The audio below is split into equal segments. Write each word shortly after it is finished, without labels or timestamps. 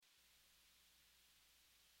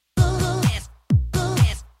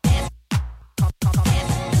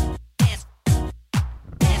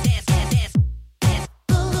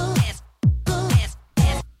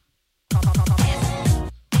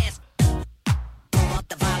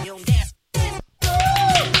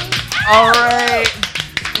All right.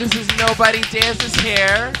 This is Nobody Dances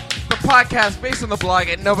Here, the podcast based on the blog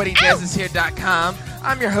at NobodyDancesHere.com.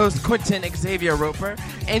 I'm your host, Quentin Xavier Roper,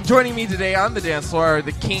 and joining me today on the dance floor are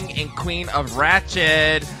the king and queen of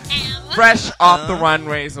Ratchet. Fresh off the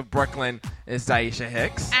runways of Brooklyn is Daisha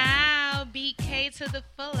Hicks. Ow, BK to the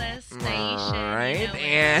fullest, Daisha. All right, you know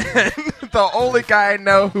and the only guy I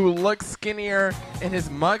know who looks skinnier in his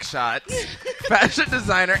mugshots, fashion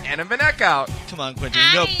designer Anna Beneco. Come on, Quentin.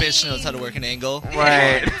 You know bitch knows how to work an angle.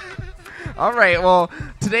 Right. All right, well,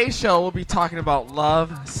 today's show we'll be talking about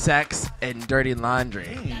love, sex, and dirty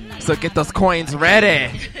laundry. So get those coins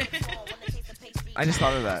ready. I just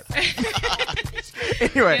thought of that.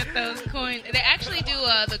 Anyway. Get those coins. They actually do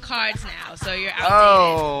the cards now, so you're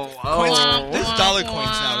outdated. Oh. There's dollar coins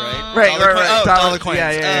now, right? Right. Oh, dollar coins.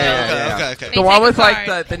 Yeah. Okay. The one with They take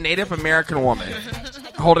a like the Native American woman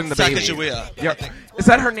holding the baby. Sacagawea. Yep. Is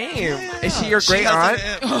that her name? Is she your great aunt?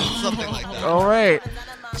 Something like that. All right.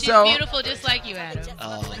 She's So beautiful just like you, Adam.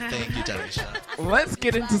 Oh, thank you, Daisha. let's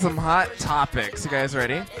get into some hot topics. You guys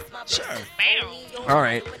ready? Sure. All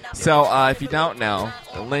right. So if you don't know,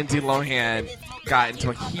 Lindsay Lohan got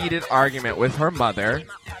into a heated argument with her mother.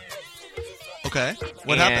 Okay.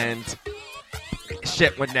 What happened? And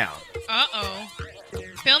shit went down. Uh-oh.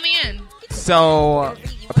 Fill me in. So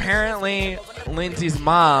apparently Lindsay's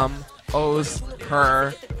mom owes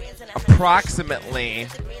her approximately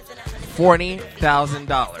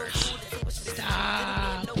 $40,000.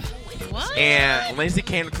 Stop. What? And Lindsay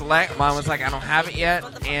came to collect. Mom was like, I don't have it yet.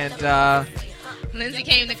 And Lindsay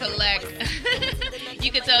came to collect.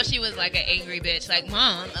 You could tell she was like an angry bitch. Like,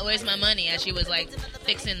 Mom, where's my money? As she was like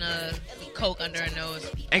fixing a Coke under her nose.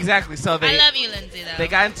 exactly. So I love you, Lindsay, though. they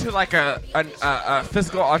got into like a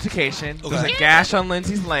physical altercation. There was a Okay. gash on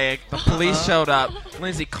Lindsay's leg. The police showed up.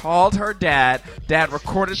 Lindsay called her dad. Dad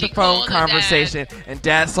recorded She the phone called her conversation, and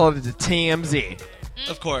Dad sold it to TMZ.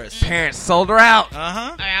 Of course. Parents sold her out. Uh-huh.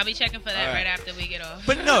 All right, I'll be checking for that All right right. after we get off.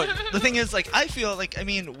 But no, the thing is, like, I feel like, I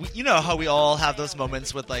mean, you know how we all have those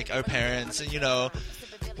moments with, like, our parents, and, you know,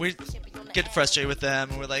 we get frustrated with them,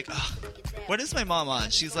 and we're like, oh, what is my mom on?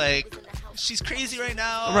 She's like, she's crazy right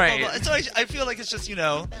now. Right. Blah, blah. And so I feel like it's just, you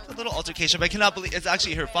know, a little altercation, but I cannot believe it's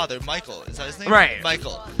actually her father, Michael. Is that his name? Right.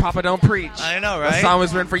 Michael. Papa don't preach. I know, The right? song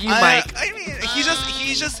was written for you, Mike. I mean,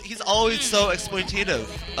 he's always so exploitative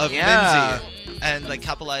of Yeah. Lindsay. And like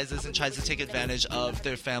capitalizes and tries to take advantage of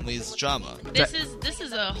their family's drama. This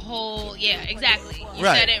is a whole exactly. You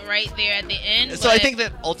Right. said it right there at the end. So I but think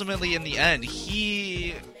that ultimately in the end,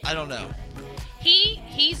 I don't know.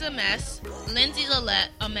 he's a mess. Lindsay's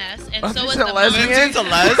a mess, and so She's is a the lesbian? mother. Lindsay's a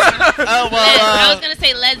les? Oh I was well. gonna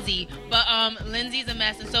say Leslie, but Lindsay's a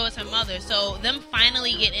mess, and so is her mother. So them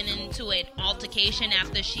finally getting into an altercation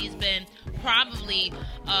after she's been probably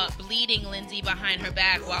bleeding Lindsay behind her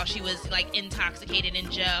back while she was like intoxicated in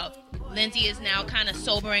jail. Lindsay is now kind of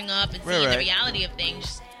sobering up and seeing the Right. reality of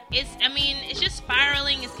things. It's just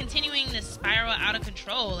spiraling. It's continuing to spiral out of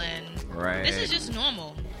control, and Right. this is just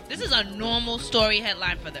normal. This is a normal story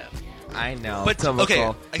headline for them. I know. But Typical. okay,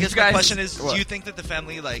 I guess You my guys- question is: what? do you think that the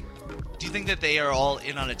family do you think that they are all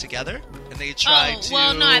in on it together and they try to?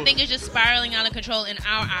 Well, no, I think it's just spiraling out of control in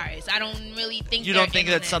our eyes. I don't really think you they're don't think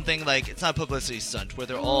in on that's it. something like it's not a publicity stunt where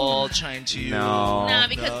they're all trying to. No. Nah,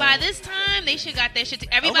 because No. by this time they should got their shit.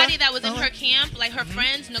 Everybody Okay. that was in Okay. her camp, like her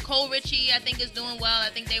friends, Nicole Richie, I think is doing well. I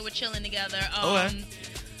think they were chilling together. Okay.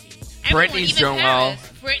 Everyone, Brittany's even doing Paris,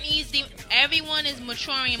 everyone is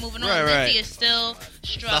maturing and moving on. Right, Lindsay right. is still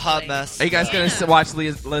struggling. The hot mess. Are you guys Yeah. gonna watch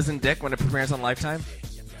Liz and Dick when it premieres on Lifetime?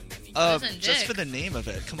 Liz and Just Dick. for the name of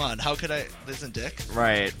it. Come on, how could I? Liz and Dick.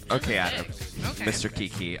 Right. Okay, Liz and Adam. Dick. Okay. Mr.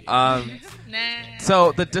 Kiki. Nah.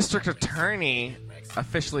 So the district attorney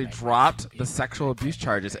officially dropped the sexual abuse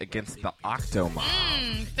charges against the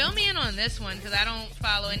Octomom. Fill me in on this one because I don't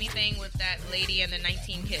follow anything with that lady and the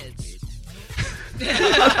 19 kids.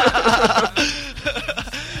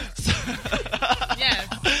 Yes.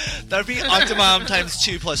 That would be Octomom times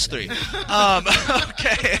 2 plus 3.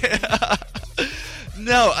 Okay.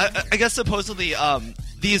 No, I guess supposedly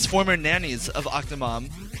these former nannies of Octomom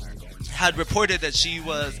had reported that she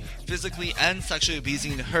was physically and sexually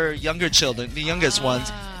abusing her younger children, the youngest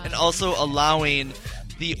ones, and also allowing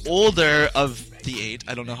the older of the 8,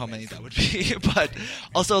 I don't know how many that would be, but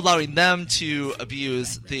also allowing them to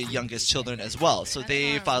abuse the youngest children as well. So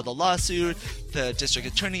they filed a lawsuit, the district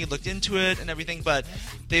attorney looked into it and everything, but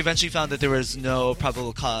they eventually found that there was no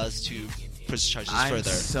probable cause to push charges I'm further.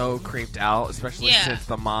 so creeped out, especially Yeah. since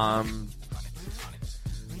the mom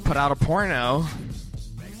put out a porno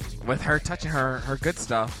with her touching her good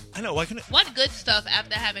stuff. I know. Why couldn't? What good stuff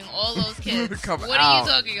after having all those kids? Come What are out.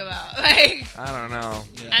 you talking about? Like, I don't know.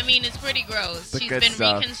 Yeah. I mean, it's pretty gross. The She's good been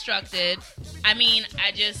stuff. reconstructed. I mean,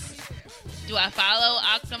 do I follow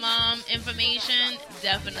Octomom information?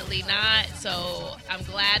 Definitely not. So I'm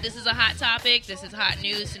glad this is a hot topic. This is hot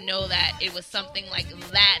news to know that it was something like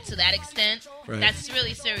that to that extent. Right. That's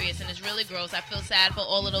really serious and it's really gross. I feel sad for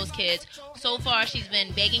all of those kids. So far, she's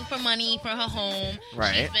been begging for money for her home.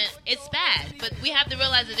 Right. It's bad, but we have to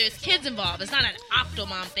realize that there's kids involved. It's not an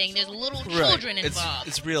Octomom thing. There's little children Right. involved.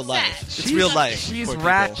 It's real life. Sad. It's real life. She's for people.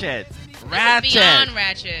 ratchet. This is Ratchet. beyond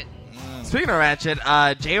ratchet. Speaking of ratchet,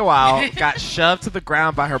 JWoww got shoved to the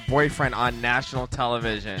ground by her boyfriend on national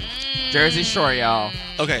television. Jersey Shore, y'all.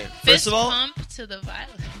 Okay, Fist first of all, pump to the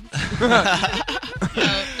violence.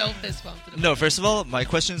 No fist bump to the no. First of all, my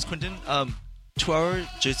question is, Quentin. 2-hour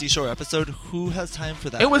Jersey Shore episode. Who has time for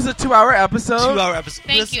that? It was a 2-hour episode. 2-hour episode.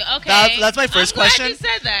 Thank you. Okay. That's my first I'm glad question. you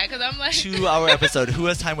said that because I'm like 2-hour episode. Who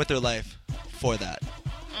has time with their life for that?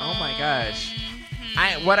 Oh my gosh.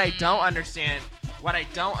 What I don't understand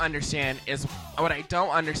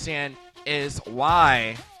is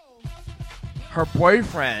why her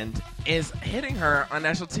boyfriend is hitting her on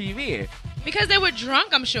national TV. Because they were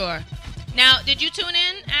drunk, I'm sure. Now, did you tune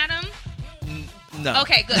in, Adam? No.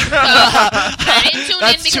 Okay, good. So, I didn't tune in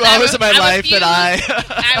That's because 2 hours of my life refused, that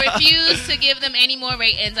I refuse to give them any more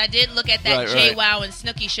ratings. I did look at that Right. JWoww and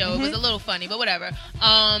Snooki show. It was a little funny, but whatever.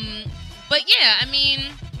 But yeah, I mean,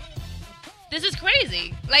 this is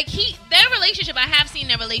crazy. Like their relationship. I have seen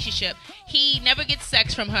their relationship. He never gets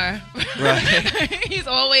sex from her. Right. He's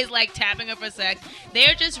always like tapping her for sex.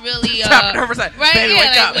 They're just really Tapping her for sex. right. Baby, yeah, wake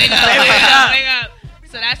like, up. wake up, Baby, wake wake up, up. wake up.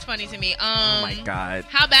 So that's funny to me. Oh my god.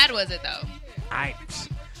 How bad was it though?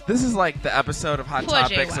 This is like the episode of Hot Poor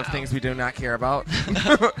Topics of JWoww. things we do not care about. But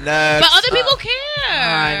other people care.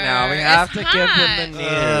 I know. We have It's to hot. give them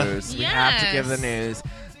the news. We have to give the news.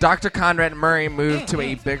 Dr. Conrad Murray moved to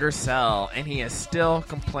a bigger cell, and he is still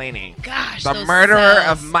complaining. Gosh, The those murderer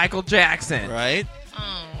cells. of Michael Jackson. Right.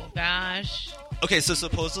 Oh gosh. Okay, so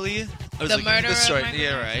supposedly, I was The looking at murderer the story. of Michael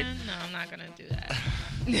Yeah, right. Jackson? No, I'm not gonna do that.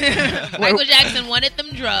 Michael Jackson wanted them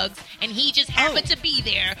drugs, and he just happened to be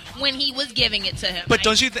there when he was giving it to him. But Like,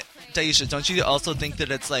 don't you think, Daisha, don't you also think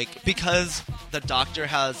that it's like, because the doctor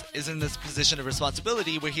is in this position of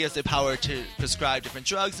responsibility where he has the power to prescribe different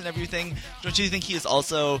drugs and everything, don't you think he is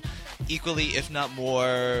also equally, if not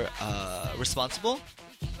more, responsible?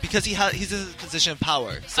 Because he's in a position of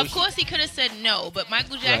power. So of course, he could have said no, but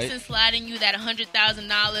Michael Jackson Right. sliding you that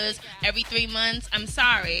 $100,000 every 3 months. I'm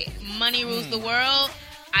sorry, money rules the world.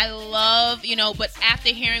 I love, but after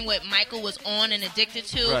hearing what Michael was on and addicted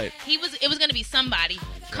to, Right. it was going to be somebody.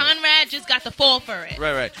 Conrad just got the fall for it.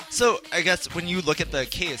 Right. So I guess when you look at the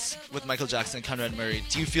case with Michael Jackson and Conrad Murray,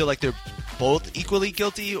 do you feel like they're both equally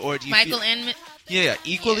guilty, or do you Michael feel... and Yeah,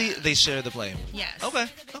 equally Yeah. they share the blame. yes. Okay.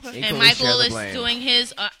 Equally And Michael share the is blame. doing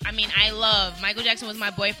his. Michael Jackson was my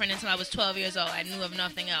boyfriend until I was 12 years old. I knew of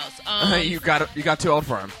nothing else. You got too old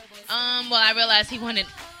for him. Well, I realized he wanted.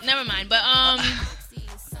 Never mind. But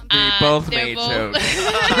We both they're made both- jokes.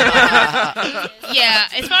 Yeah.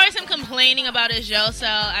 As far as him complaining about his jail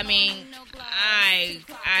cell, I mean, I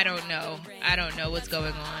don't know. I don't know what's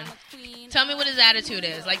going on. Tell me what his attitude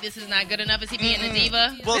is. Like, this is not good enough? Is he being a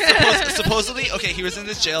diva? Well, supposedly, okay, he was in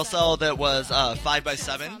this jail cell that was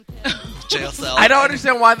 5x7 jail cell. I don't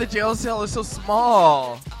understand why the jail cell is so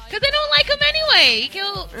small. Because they don't like him anyway. He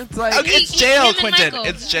killed. It's like, Okay, it's jail, him and Quentin. Michael.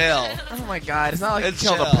 It's jail, oh my god, it's not like It's he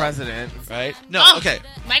killed jail. the president. right? No, Oh, okay.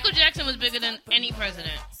 Michael Jackson was bigger than any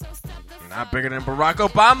president. Not bigger than Barack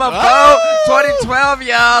Obama. Oh! Vote 2012,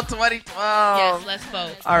 y'all. 2012. Yes, let's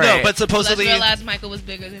vote. All right. No, but Let's supposedly realize Michael was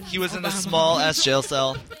bigger than he was in a Obama. small ass jail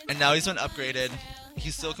cell, and now he's been upgraded.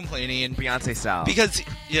 He's still complaining Beyonce style. because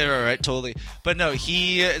right, totally. But no,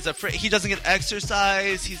 he is afraid. He doesn't get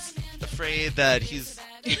exercise. He's afraid that is.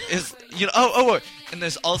 And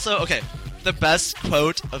there's also the best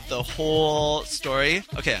quote of the whole story.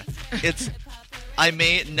 Okay, it's. I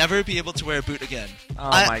may never be able to wear a boot again. Oh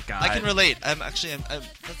my god. I can relate. That's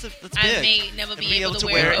big. I may never be able to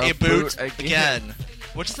wear wear a boot again. again.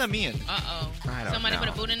 What does that mean? Uh-oh. I don't Somebody know. put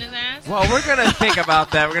a boot in his ass? Well, we're going to think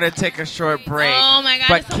about that. We're going to take a short break. Oh my god.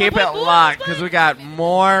 But someone keep put it boots locked on? because we got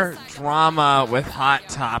more drama with Hot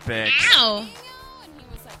Topics. Ow. He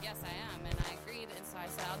was like, yes, I am, and I agreed, and so I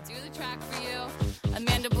said, I'll do the track for you.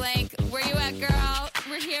 Amanda Blank, where you at, girl?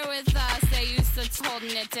 We're here with Say Used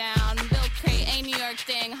holding it down. Bill Crate, A New York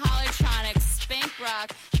Thing, Hollertronics, Spank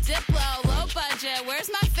Rock, Diplo, Low Budget. Where's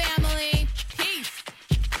my family? Peace.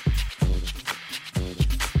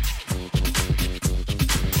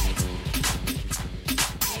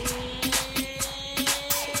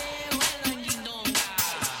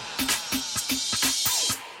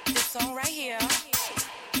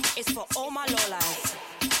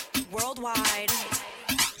 worldwide.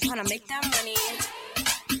 Trying to make that money,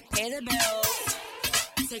 pay the bills,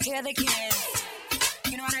 take care of the kids.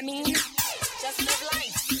 You know what I mean? Just live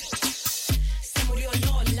life. Se murió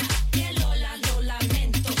Lola, que Lola, lo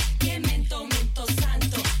lamento, que mento, mento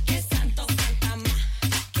santo, que santo, santa ma,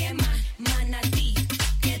 que manatí,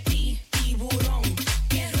 que tiburón,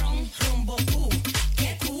 que ron, rumbo cu,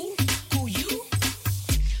 que cuyú,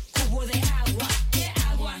 cubo de agua, que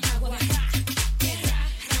agua, agua, que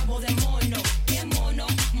rabo de mono, que mono,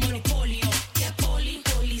 monopolio, que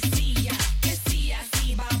policía, que sí,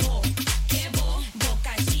 así babo, que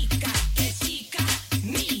boca chica, que chica,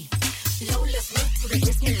 me. Lola's moved to the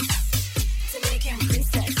business, Dominican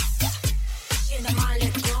princess. She in the Molly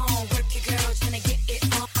gone, work your girl, tryna get it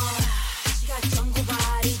on. She got jungle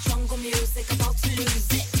body, jungle music, about to lose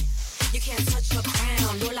it. You can't touch her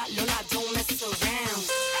crown, Lola, Lola, don't mess around.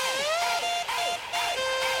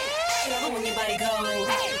 She love it when your body go.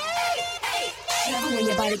 She love it when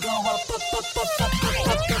your body go up, up, up, up, up,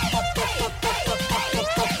 up, up, up, up, up,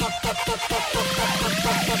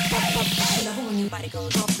 she love it when your body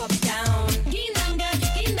goes up, up, down. Ginanga,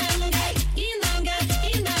 ginanga, ginanga,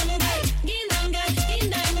 ginanga, ginanga,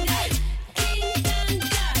 ginanga,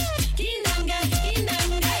 ginanga,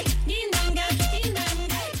 ginanga, ginanga,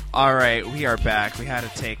 ginanga. All right, we are back. We had to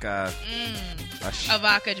take a A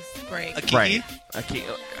vodka break. A kiki? right. A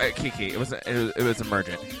kiki. It was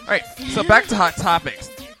emergent. All right, so back to hot topics.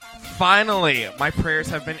 Finally, my prayers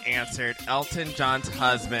have been answered. Elton John's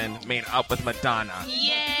husband made up with Madonna.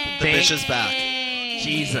 Yay! The bitch is back.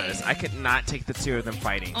 Jesus, I could not take the two of them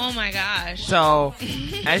fighting. Oh my gosh. So,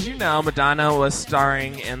 as you know, Madonna was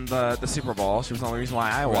starring in the Super Bowl. She was the only reason why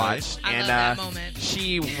I watched. I and love that moment.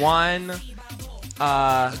 she won.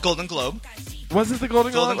 Golden Globe. Was it the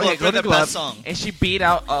Golden Globe? Golden Globe for the best song. And she beat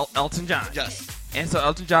out Elton John. Yes. And so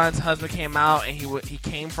Elton John's husband came out and he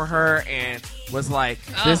came for her and was like,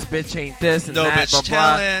 "This bitch ain't this and No that, bitch blah,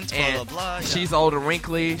 talent, blah, blah, and blah, blah, yeah. she's old and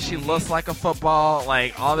wrinkly. She looks like a football,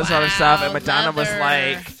 like all this other stuff." And Madonna was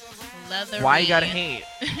like, "Why you gotta hate?"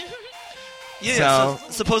 Yeah, so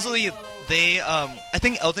supposedly they, I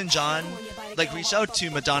think Elton John, like, reached out to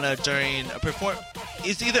Madonna during a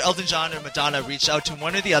it's either Elton John or Madonna reached out to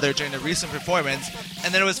one or the other during a recent performance,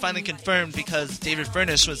 and then it was finally confirmed because David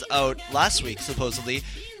Furnish was out last week, supposedly,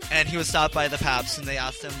 and he was stopped by the Paps, and they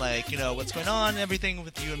asked him, like, you know, what's going on, everything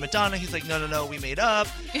with you and Madonna. He's like, no, we made up,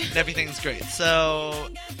 and everything's great. So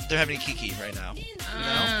they're having a kiki right now, you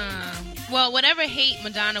know? Well, whatever hate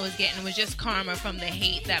Madonna was getting was just karma from the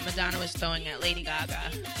hate that Madonna was throwing at Lady Gaga.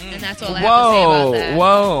 And that's all I have to say about that.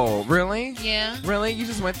 Whoa, really? Yeah. Really? You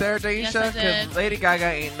just went there, Daisha? Yes, I did. Because Lady Gaga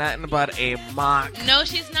ain't nothing but a mock. No,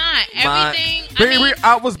 she's not. Everything. Baby,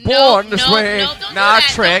 I was born this way. No, don't Nah, do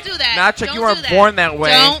that. trick. Don't do that. Nah, trick. Don't You weren't do that. born that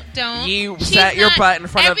way. Don't. You She's sat your not- butt in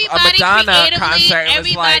front of a everybody Madonna creatively- concert and was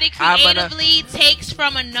Everybody like, I'm gonna... creatively takes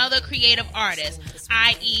from another creative artist,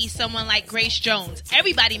 i.e. someone like Grace Jones.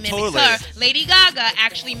 Everybody mimics Totally. her. Lady Gaga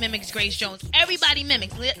actually mimics Grace Jones. Everybody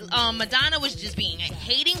mimics. Madonna was just being a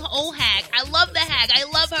hating old hag. I love the hag. I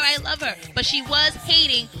love her. But she was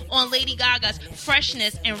hating on Lady Gaga's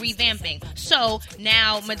freshness and revamping. So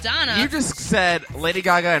now Madonna... You just said Lady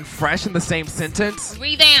Gaga and fresh in the same sentence?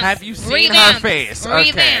 Revamped. Have you seen Revamped. her face?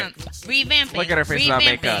 Okay. Revamping. Look at her face without Revamping.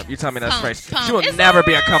 makeup. You tell me that's Pump, fresh. pump. She will It's never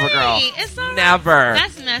be a alright. cover girl. It's alright. Never.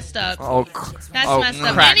 That's messed up. That's messed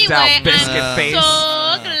up. cracked Anyway, out biscuit I'm face. so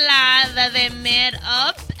glad that they made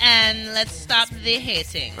up, and let's stop the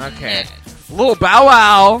hating. Okay. Little Bow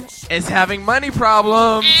Wow is having money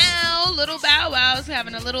problems. Ow, Little Bow Wow's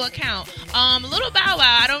having a little account. Little Bow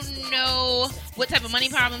Wow, I don't know what type of money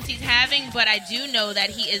problems he's having, but I do know that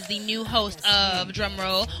he is the new host of,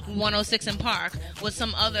 drumroll, 106 in Park with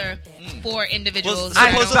some other 4 individuals. Well,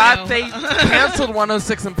 I don't thought know. they canceled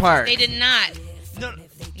 106 in Park. They did not.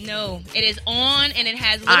 No, it is on, and it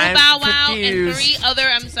has Little I'm Bow Wow confused. and 3 other,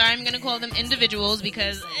 I'm sorry, I'm going to call them individuals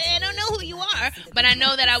because I don't know who you are, but I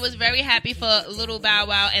know that I was very happy for Little Bow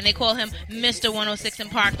Wow, and they call him Mr. 106 in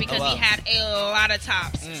Park because wow. he had a lot of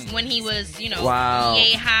tops when he was, Wow.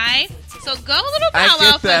 yay high. So go Little Bow I Wow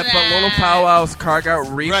get for that, but Little Bow Wow's car got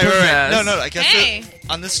repossessed. Right. No, I guess Hey.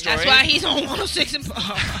 on this story... That's why he's on 106 in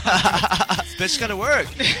Park. Bitch gotta work.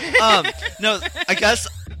 No, I guess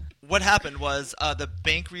what happened was the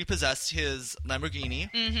bank repossessed his Lamborghini,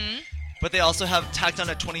 but they also have tacked on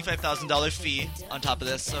a $25,000 fee on top of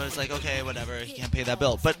this. So it's like, okay, whatever, he can't pay that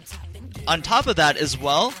bill. But on top of that as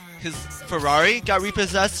well, his Ferrari got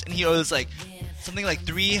repossessed, and he owes like something like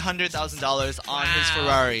 $300,000 on his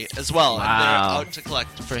Ferrari as well. And Wow. they're out to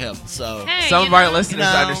collect for him. So Hey, Some you of our know? listeners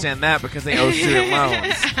No. understand that because they owe student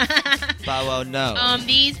loans. Bow Wow, no.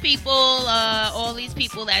 These people, all these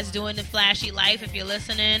people that's doing the flashy life, if you're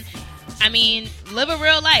listening, I mean, live a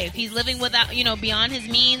real life. He's living without, beyond his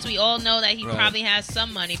means. We all know that he Right. probably has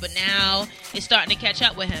some money, but now it's starting to catch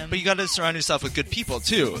up with him. But you got to surround yourself with good people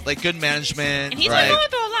too, like good management. And he's right? been going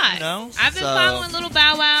through a lot. No? I've been So- following Little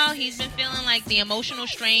Bow Wow. He's been feeling like the emotional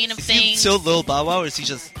strain of Is he things. still Lil Bow Wow, or is he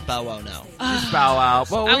just Bow Wow now? Just Bow Wow.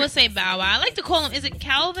 Well, I would say Bow Wow. I like to call him, is it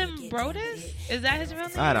Calvin Brodus? Is that his real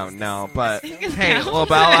name? I don't know, but It's hey, Calvin. little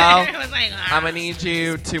Bow Wow, I was like, I'm gonna need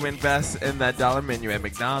you to invest in that dollar menu at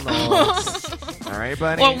McDonald's. All right,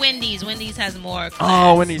 buddy. Or Wendy's. Wendy's has more class.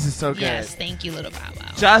 Oh, Wendy's is so good. Yes, thank you, Little Bow Wow.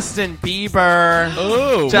 Justin Bieber.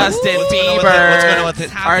 Oh, Justin what's going on with Bieber. it? What's going on with it?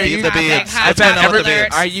 Hot Are topic, you the hot Biebs? topic, hot I What's bet going on topic with the every,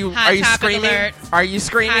 alert. Biebs? are you Hot are you topic screaming? alert. Are you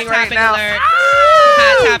screaming Hot right topic now? alert.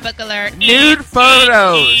 Ah! Hot topic alert. Nude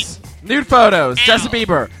photos. Nude photos. Ow. Justin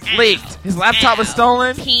Bieber Ow. leaked. His laptop was Ow.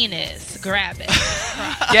 stolen. Penis. Grab it.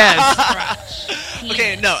 Crotch. Yes. Crotch. Penis.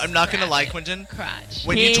 Okay, no, I'm not going to Grab lie, it. Quentin. Crotch.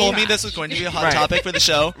 When you told me Crotch. this was going to be a hot Right. topic for the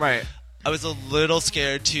show, Right. I was a little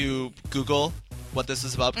scared to Google what this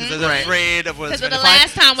is about because I was Right. afraid of what it's Because going the to find.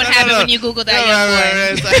 last time what happened when you Googled that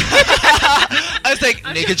young boy. Right. I was like,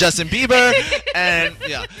 naked Justin Bieber, and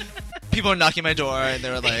yeah. People were knocking my door, and they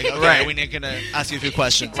were like, okay, Right. we're going to ask you a few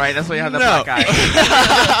questions. Right. That's why you have the No. black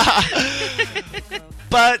eye.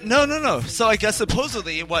 But no. So I guess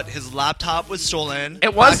supposedly, his laptop was stolen.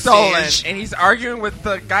 It was stolen, backstage. and he's arguing with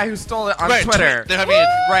the guy who stole it on Right, Twitter. They're having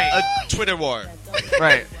Right. a Twitter war.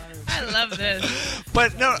 Right. I love this.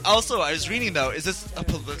 But no, also I was reading though, is this a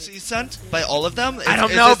publicity stunt by all of them? I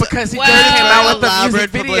don't Is know this because he Well, just came out with the elaborate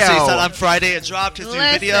music publicity video. stunt on Friday? It dropped his new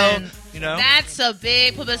video. Listen, You know, That's a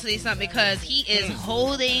big publicity stunt because he is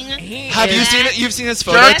holding. He have is you seen it? You've seen his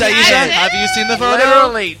photo, Yes, Daisha? I did. Have you seen the photo?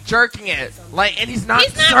 literally jerking it, and he's not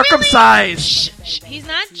He's not circumcised. Shh. He's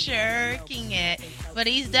not jerking it, but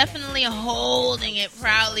he's definitely holding it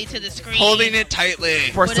proudly to the screen. Holding it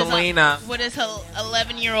tightly. For With his, Selena. With his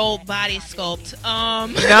 11-year-old body sculpt.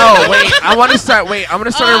 No, wait. I'm gonna start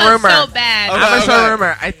a rumor. So bad. Okay. I'm gonna start okay. a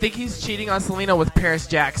rumor. I think he's cheating on Selena with Paris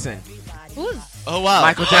Jackson. Who's? Oh wow,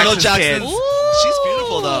 Michael Michael Jackson's Jackson. kids. She's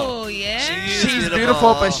beautiful though. Oh yeah. She's She's beautiful.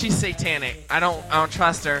 beautiful, but she's satanic. I don't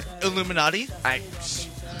trust her. Illuminati.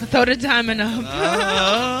 Throw the diamond up.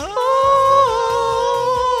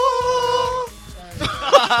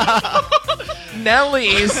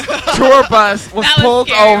 Nellie's tour bus was That was pulled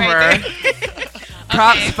scary over. right there.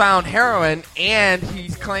 Cops Okay. found heroin, and he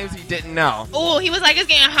claims he didn't know. Oh, he was like, it's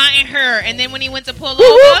getting hot in her. And then when he went to pull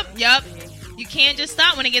over, yep. You can't just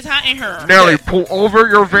stop when it gets hot in her. Nellie, pull over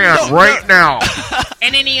your van right now.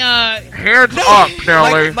 And then he, Hands up,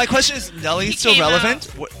 Nellie. My question is, Nelly He still came relevant?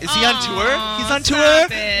 Is he on tour? Aw, He's on tour?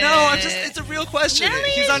 stop it. No, it's a real question. Nelly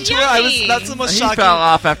He's is on tour. yummy. That's the most He shocking. fell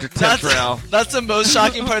off after tip That's, drill. that's the most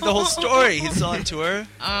shocking part of the whole story. He's still on tour.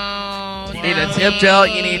 oh, You need a tip drill.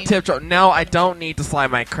 You need a tip drill. No, I don't need to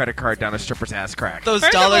slide my credit card down a stripper's ass crack. Those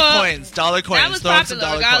First of dollar all, coins. That was Throw in some popular,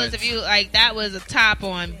 dollar regardless coins. if you, like, that was a top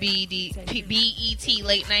on BET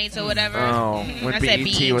late nights or whatever. Oh, I when said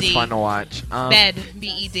BET was fun to watch. Bed,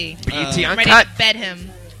 BED. BET I'm ready Uncut. to bed him.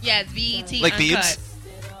 Yes, BET Like Uncut. Biebs?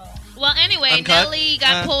 Well, anyway, Uncut? Nelly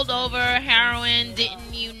got pulled over. Heroin.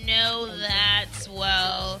 Didn't you know that?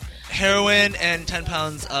 Well, Heroin and 10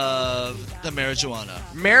 pounds of the marijuana.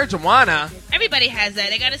 Marijuana. everybody has that.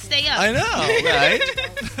 They got to stay up. I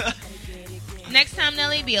know, right? Next time,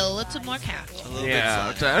 Nelly, be a little more careful. A little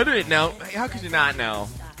Yeah. bit I didn't know. How could you not know?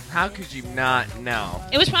 How could you not know?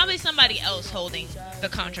 It was probably somebody else holding the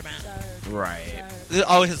contraband. Right. There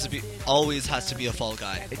always has to be a fall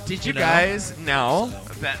guy. Did you know? guys know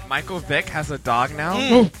that Michael Vick has a dog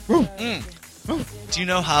now? Do you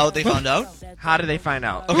know how they found out? How did they find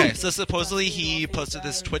out? Okay, so supposedly he posted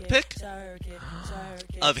this twit pic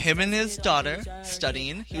of him and his daughter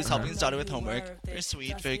studying. He was helping his daughter with homework. Very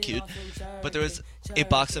sweet, very cute. But there was a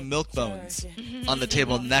box of milk bones on the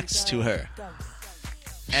table next to her.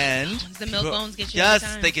 And The milk bones get you yes,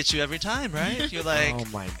 every time. they get you every time, right? You're like, Oh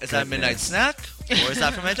my is that a midnight goodness. snack or is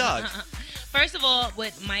that for my dog? First of all,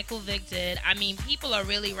 what Michael Vick did, I mean, people are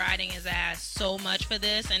really riding his ass so much for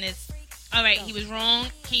this, and it's all right. He was wrong.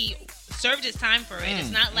 He served his time for it.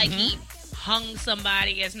 It's not like he hung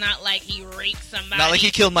somebody. It's not like he raped somebody. Not like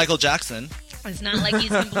he killed Michael Jackson. It's not like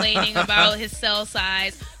he's complaining about his cell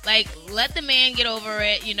size. Like, let the man get over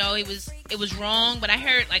it. You know, it was wrong. But I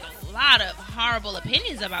heard like a lot of horrible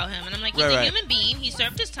opinions about him. And I'm like, he's a human being. He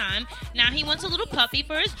served his time. Now he wants a little puppy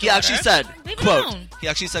for his daughter. He actually said, Leave quote, it alone. he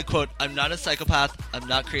actually said, quote, I'm not a psychopath. I'm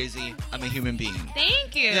not crazy. I'm a human being.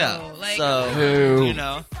 Thank you. Yeah. Like, So, Who you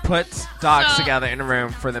know. puts dogs So- together in a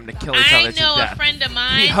room for them to kill each I other to know a death? friend of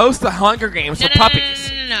mine. He hosts the Hunger Games No, for no, no,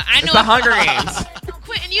 puppies. No. I It's know the Hunger Games.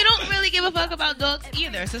 Quentin, you don't really give a fuck about dogs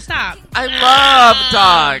either, so stop. I love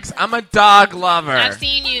dogs. I'm a dog lover. I've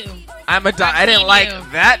seen you. I'm a dog. I've I didn't seen like you.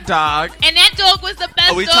 that dog. And that dog was the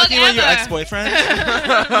best Are we dog talking ever. about your ex-boyfriend? No,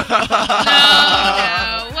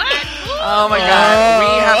 what? Oh my god. We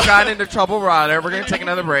have gotten into trouble, Ryder. We're going to take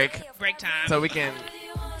another break Break time. so we can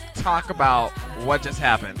talk about what just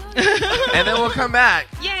happened. And then we'll come back.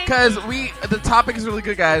 Yay. Because the topic is really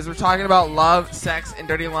good, guys. We're talking about love, sex, and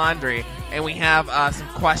dirty laundry. And we have some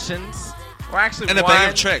questions. We're actually And a bag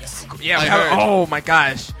of tricks. Yeah, we I have, heard. oh my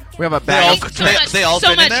gosh. We have a bag all- of so tricks. much, they all so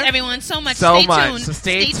been in much, there? everyone, so much. So Stay much, tuned. so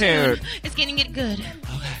stay tuned. It's getting it good. I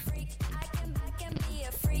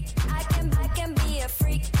can be a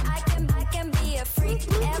freak. I can be a freak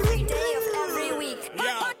every day of every week.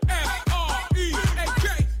 F-R-E-A-K,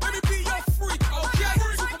 let me be your freak, okay?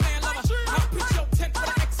 Superman lover, I'll pitch your tent with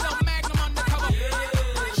an XL Magnum undercover.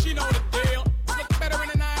 She know the deal, look better in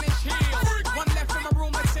a 9-inch heel. One left in my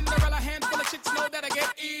room like Cinderella, handful of chicks know that I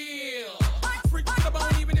get ill. Freak to the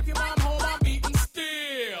bone, even if your mom home, I'm eating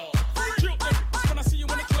still. Kill them, when I see you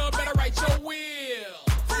in the club, better write your will.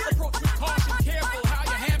 Approach with caution, careful how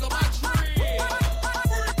you handle my drill. Yeah,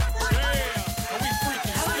 and we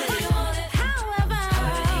freaking still.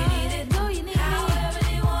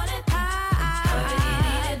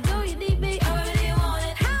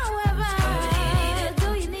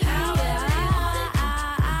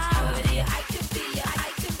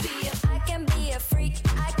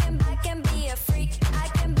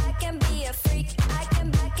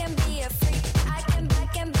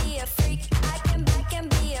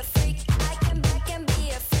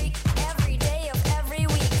 Every day of every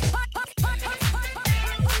week.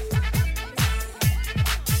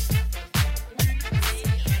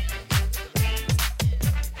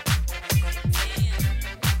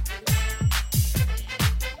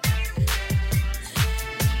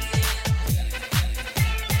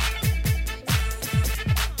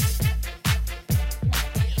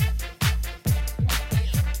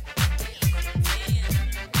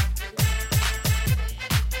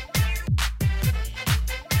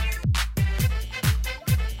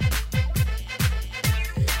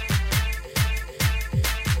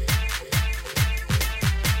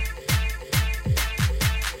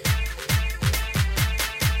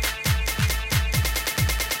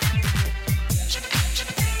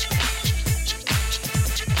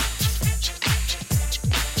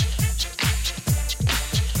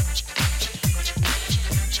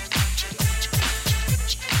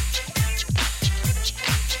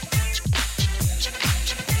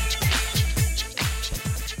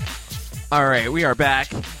 All right, we are back.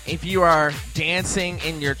 If you are dancing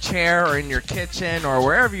in your chair or in your kitchen or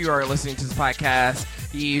wherever you are listening to this podcast,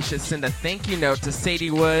 you should send a thank you note to Sadie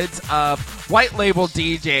Woods of White Label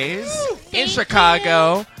DJs in Thank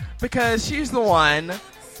Chicago because she's the one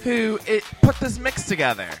who put this mix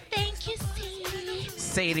together. Thank you, Sadie.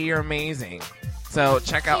 Sadie, you're amazing. So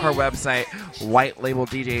check out her website,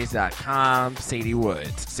 whitelabeldjs.com. Sadie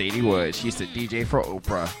Woods. Sadie Woods. She used to DJ for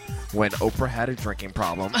Oprah when Oprah had a drinking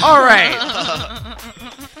problem. All right.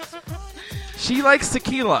 She likes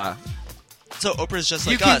tequila. So Oprah's just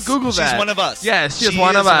You like can us. Google that. She's one of us. Yes, she is She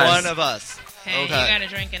one of us. one of us. Hey, Okay. you got to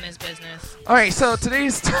drink in this business. All right, so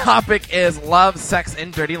today's topic is love, sex,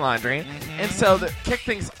 and dirty laundry. Mm-hmm. And so to kick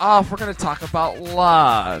things off, we're going to talk about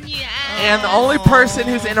love. Yeah. And the only person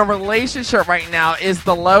who's in a relationship right now is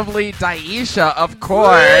the lovely Daisha, of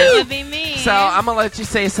course. That would be me. So I'm going to let you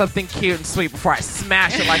say something cute and sweet before I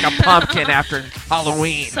smash it like a pumpkin after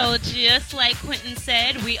Halloween. So just like Quentin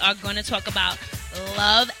said, we are going to talk about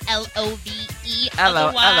love, L-O-V-E,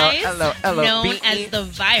 otherwise known as the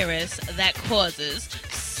virus that causes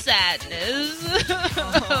sadness.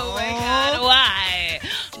 Oh my God, why?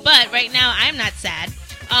 But right now, I'm not sad.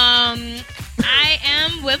 I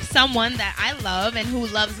am with someone that I love and who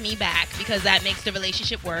loves me back because that makes the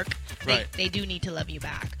relationship work. Right. They do need to love you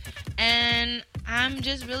back. And I'm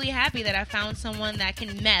just really happy that I found someone that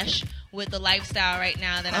can mesh with the lifestyle right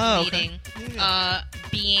now that I'm okay. leading.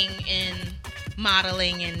 Being in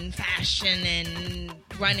modeling and fashion and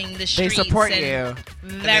running the They streets. support and you.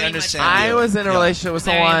 Very much understand so. you. I was in a Yeah. relationship with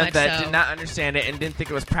Very someone much that so. did not understand it and didn't think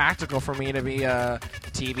it was practical for me to be a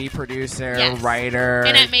TV producer, Yes. writer.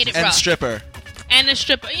 And that made it And rough. stripper. And a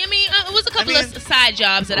stripper. I mean, it was a couple mean, of side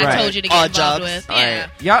jobs that I Right. told you to get Odd involved jobs. with. All Yeah. right.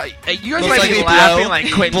 Yeah, you guys Most might likely be laughing blow,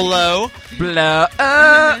 like quit blow. blow.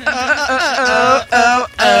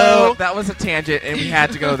 That was a tangent, and we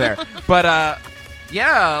had to go there. But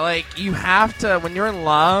yeah, like you have to when you're in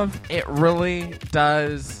love, it really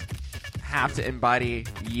does have to embody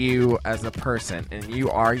you as a person, and you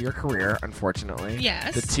are your career. Unfortunately,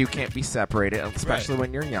 Yes. the two can't be separated, especially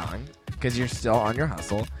when you're young, because you're still on your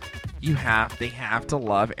hustle. They have to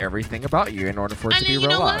love everything about you in order for it I to mean, be you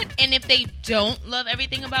real know love. what? And if they don't love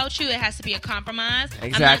everything about you, it has to be a compromise. I'm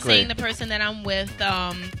not Exactly. saying the person that I'm with,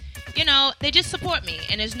 you know, they just support me,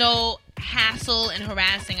 and there's no hassle and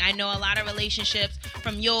harassing. I know a lot of relationships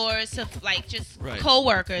from yours to like just Right.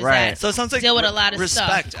 co-workers Right. that So it sounds like deal with a lot of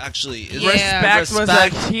respect, stuff. actually. Is- Yeah. Respect was a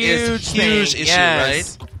Respect is huge huge thing. issue,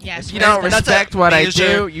 Yes. Yes, If you don't That's a respect what I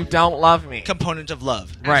major do, you don't love me. component of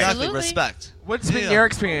love. Right. Exactly. Absolutely. Respect. What's been Yeah. your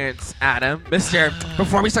experience, Adam? Mister,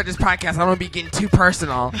 before we start this podcast, I don't want to be getting too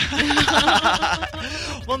personal.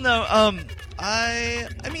 Well, no. I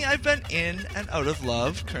mean, I've been in and out of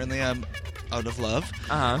love. Currently, I'm out of love.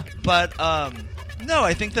 Uh-huh. But no,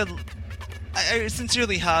 I think that I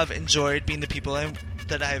sincerely have enjoyed being the people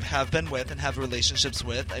that I have been with and have relationships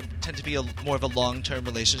with. I tend to be more of a long-term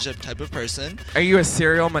relationship type of person. Are you a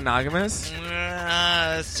serial monogamous?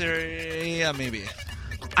 Yeah, maybe.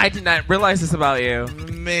 I did not realize this about you.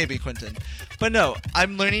 Maybe, Quentin. But no,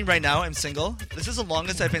 I'm learning right now. I'm single. This is the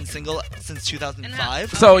longest I've been single since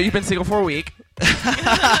 2005. So you've been single for a week.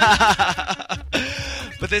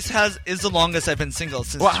 But this is the longest I've been single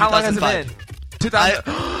since Well, how long has 2005. it been?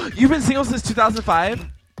 2000. You've been single since 2005.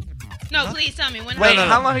 No, please tell me when. Wait, no,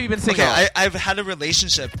 no. how long have you been single? Okay, I've had a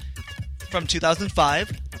relationship from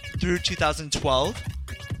 2005 through 2012.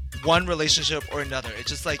 One relationship or another. It's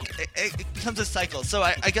just like it becomes a cycle. So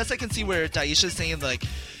I guess I can see where Daisha's saying like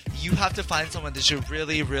you have to find someone that you're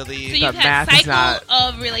really, really. So you've The had math is cycle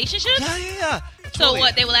not- of relationships. Yeah. So Totally.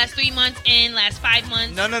 what? They will last 3 months in, last 5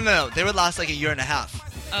 months. No. They would last like a year and a half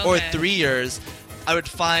or Okay. 3 years. I would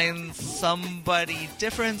find somebody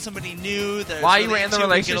different, somebody new. That I was While you really were in the into,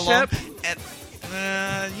 we'd get along, relationship?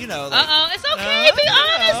 and you know. Uh oh, it's okay. Be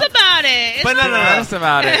honest about it. It's But no, all no, right. Honest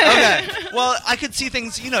about it. Okay. Well, I could see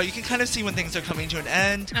things. You know, you can kind of see when things are coming to an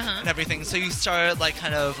end Uh-huh. and everything. So you start like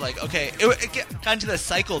kind of like okay. It got into this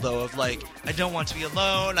cycle though of like I don't want to be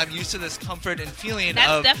alone. I'm used to this comfort and feeling That's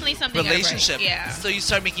of definitely something I break, relationship. yeah. So you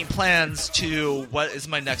start making plans to what is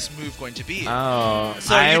my next move going to be. Oh,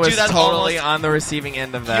 So I you do was that totally almost- on the receiving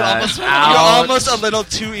end of that. You're Ouch. almost a little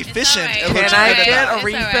too efficient. alright. a little Can too I good at get that. a It's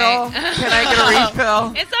refill? alright. Can I get a refill?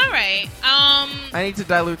 It's all right. I need to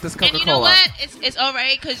dilute this Coca-Cola. And you know what? It's all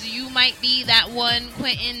right because you might be that one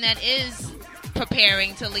Quentin that is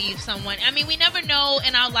preparing to leave someone. I mean, we never know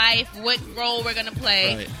in our life what role we're gonna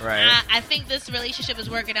play. Right. I think this relationship is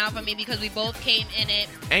working out for me because we both came in it.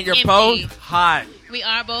 And you're empty. both hot. We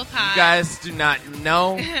are both hot. You guys do not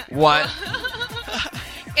know what.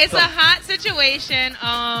 It's a hot situation.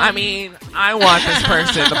 I mean, I want this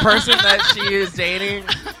person. The person that she is dating.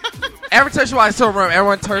 Every time she walks into a room,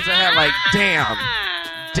 everyone turns their head like, damn.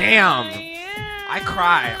 Damn. Yeah. I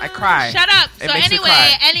cry. Shut up. It So makes me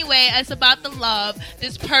cry. anyway, it's about the love.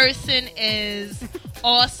 This person is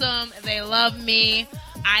awesome. They love me.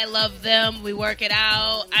 I love them. We work it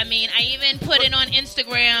out. I mean, I even put it on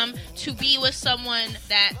Instagram to be with someone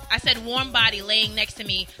that I said warm body laying next to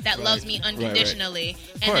me that loves me unconditionally.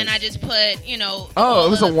 And then I just put, you know. Oh, all it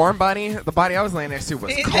was a of- warm body? The body I was laying next to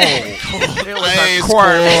was cold. It was Ice a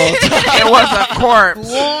corpse. It was a corpse.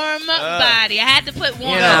 warm body. I had to put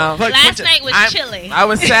warm. You know. But Last Quentin, night was I'm- chilly. I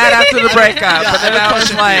was sad after the breakup, Yeah, but then I have a I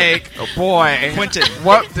was question like, oh boy. Quentin.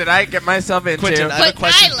 What did I get myself into? Quentin, I have a Put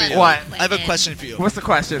question for nylon. you. What? I have a question for you. What's the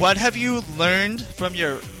question? What have you learned from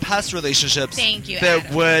your past relationships Thank you, that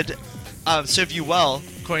Adam. would serve you well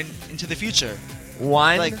going into the future?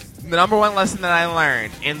 One, Like- the number one lesson that I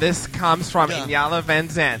learned, and this comes from Yeah. Inyala Van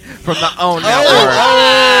Zandt from the OWN Oh, Network.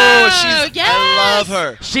 I yes. love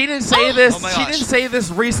her. She didn't say this. Oh my she gosh. didn't say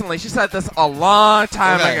this recently. She said this a long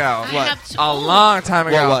time Okay. ago. I What? have to- A long time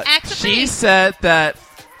ago. What? Ask a She please. said that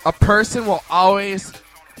a person will always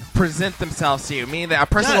present themselves to you, meaning that a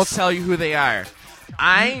person will Yes. tell you who they are.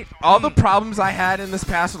 All the problems I had in this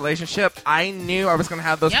past relationship, I knew I was going to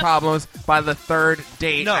have those Yep. problems by the third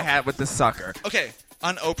date No. I had with this sucker. Okay,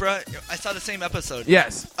 on Oprah, I saw the same episode.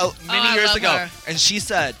 Yes. Many I years love ago, her. and she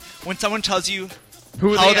said, when someone tells you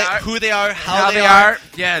Who how they are. who they are, How they are.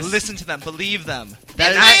 Yes. listen to them, believe them. This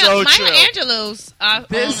That is Maya, so Maya true. Angelou's.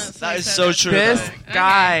 That is so true. This though.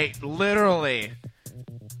 guy, literally,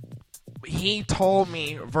 he told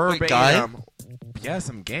me verbatim. guy? Yes,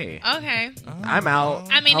 I'm gay. Okay. I'm out.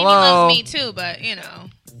 I mean, Hello? he loves me too, but you know.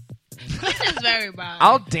 This is very bad.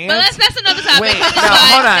 I'll dance. But that's another topic. Wait, no, This is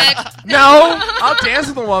why hold on. next- No, I'll dance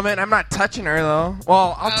with a woman. I'm not touching her though.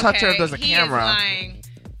 Well, I'll touch her if Okay, there's a he camera. Is lying.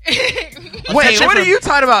 Wait, touch what her are you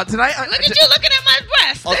talking about? Did I? Look at you looking at my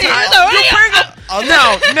breast. I'll It's touch-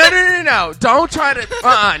 already- No. Don't try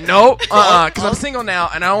to. Nope. Because I'm single now,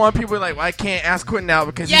 and I don't want people like, well, I can't ask Quentin out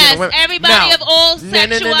because Yes, he's gonna win. everybody No. of all No, no,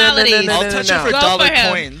 no, no, no, no, sexualities. no, I'll no, touch no. her for Go dollar for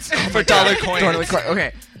him. coins. For dollar coins. Totally quick.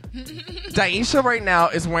 Okay. Daisha right now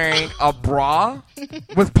is wearing a bra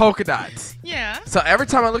with polka dots. Yeah. So every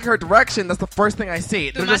time I look her direction, that's the first thing I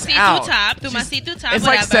see. Through They're my just see-through out. top. Through my She's- see-through top. It's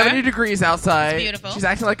whatever. like 70 degrees outside. It's beautiful. She's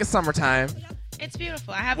acting like it's summertime. It's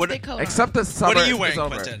beautiful. I have What- a big coat on. Except the summer What are you is wearing,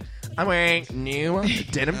 over. Quentin? I'm wearing new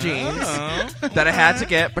denim jeans Oh. that I had to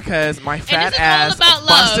get because my And fat this is all ass about love.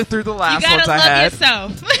 busted through the last you gotta ones I love had.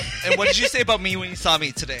 yourself. And what did you say about me when you saw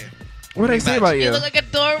me today? What did I say about you? You look like a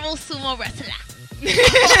adorable sumo wrestler. She said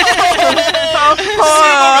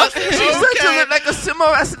you look like a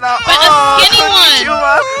sumo wrestler. a skinny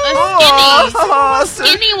one. Oh,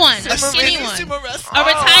 Skinny one. A A skinny skinny one. sumo wrestler. A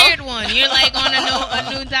retired one. You're like on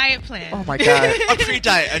a new diet plan. Oh my god. A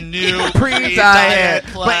pre-diet, a new Pre-diet.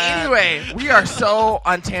 But plan. anyway, we are so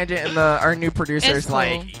on tangent, and our new producers It's cool.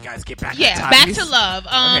 like, you guys get back Yeah, to back topics." to love.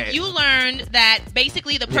 Okay. You learned that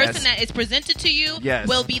basically the person Yes. that is presented to you Yes.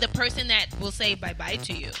 will be the person that will say bye-bye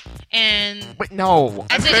to you. And Wait, no.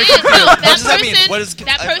 as it very is, no, confused. that does that mean? person, What is-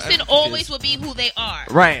 that I'm person confused. always will be who they are.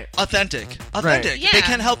 Right, Authentic. Right. They Yeah.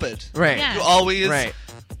 can't help it. right, Yeah. You always. right.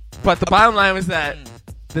 But the bottom line was that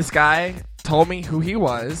this guy told me who he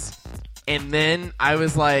was, and then I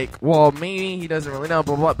was like, well, maybe he doesn't really know,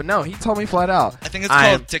 blah, blah, blah. But no, he told me flat out. I think it's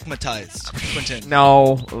I'm- called stigmatized. Quentin.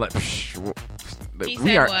 No. He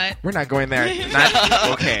said what? We're not going there.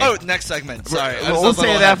 Not, okay. Oh, next segment. Sorry. I was We'll a little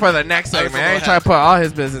say that ahead. for the next I was a segment. I ain't little trying to put all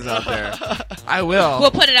his business out there. I will.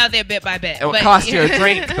 We'll put it out there bit by bit. It will but- cost you a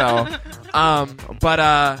drink, though.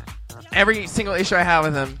 But every single issue I had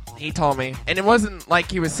with him, he told me. And it wasn't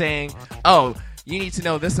like he was saying, oh, you need to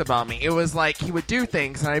know this about me. It was like he would do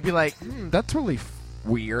things, and I'd be like, that's really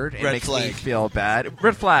weird. It Red makes me flag. feel bad.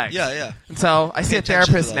 Red flag. Yeah, yeah. And so I see a attention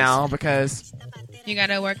to therapist those. now because You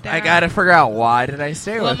gotta work that I out. got to figure out why did I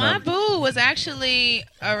stay Well, with my him. boo was actually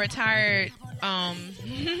a retired.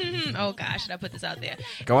 Oh gosh, should I put this out there?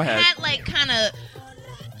 Go ahead. Had like kind of,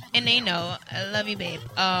 and they know I love you, babe.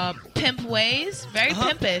 Pimp ways, very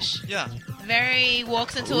pimpish. Yeah. Very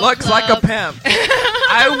walks into Looks a like a club. pimp.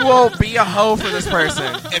 I will be a hoe for this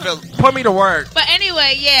person. If it, Put me to work. But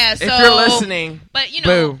anyway, yeah. So If you're listening, but you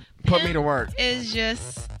know, boo, put pimp me to work. Is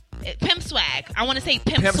just pimp swag. I want to say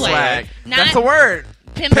pimp, Pimp swag. Not That's a word.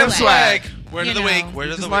 Pimp, Pimp swag. swag. word You of the know. week. Word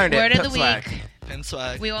of Just the learned week. it. Word of Pimp the swag. week. Pin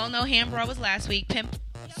swag. We all know Hambra was last week. Pimp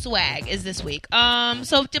swag is this week.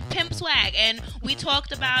 So to pimp swag, and we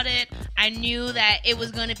talked about it. I knew that it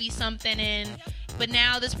was going to be something but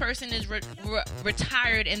now this person is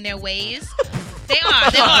retired in their ways. They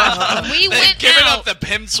are. We They've went given out. up the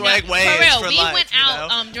pimp swag No, ways for real. we life, went you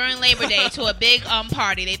out know? during Labor Day to a big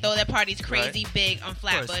party. They throw their parties crazy big on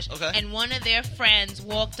Flatbush. Okay. And one of their friends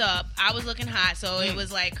walked up. I was looking hot, so it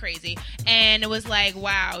was like crazy. And it was like,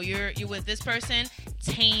 wow, you're with this person.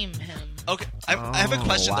 Tame him. Okay, I have a Oh,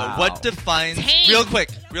 question wow. though. What defines Tame. real quick?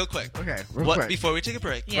 Okay, real What quick. before we take a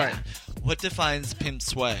break? Yeah. Right. What defines pimp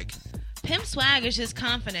swag? Pimp swag is just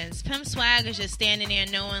confidence. Pimp swag is just standing there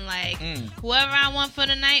knowing like Mm. whoever I want for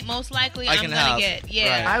the night, most likely I I'm can gonna have. get.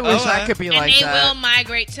 Yeah. I wish Okay. I could be And like they that. will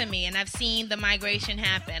migrate to me, and I've seen the migration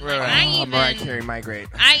happen. Like, Right. Oh, Mariah Carey migrate.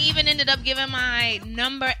 I even ended up giving my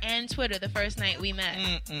number and Twitter the first night we met,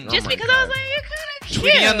 just Oh my because I was God. like, you're kind of cute.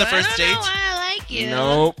 Tweeting on the first I don't know date? why I like you.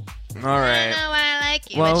 Nope. All I right. don't know why I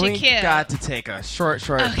like you, Well, but you're we cute. got to take a short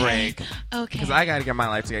Okay. break Okay. because I got to get my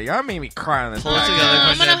life together. Y'all made me cry on this. Pull it podcast. together,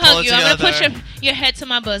 I'm Quentin. gonna Pull hug it you. I'm gonna push together. your head to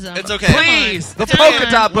my bosom. It's okay. Please, the Come polka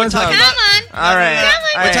on. dot We're bosom. talking Come about- on. All right. Come on. All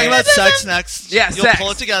We're right. talking about sex next. Yeah, You'll sex.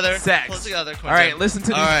 pull it together. Sex. Pull it together, Quentin. All right, listen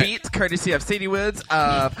to All these right. beats, courtesy of Sadie Woods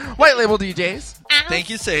of White Label DJs. Ow. Thank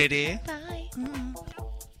you, Sadie. Bye.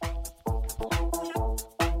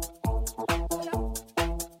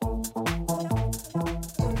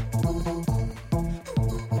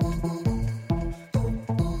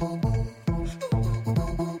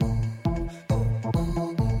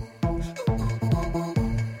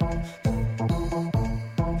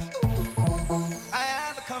 I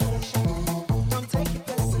have a confession. Don't take it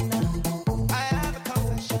personal. I have a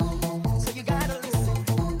confession. So you gotta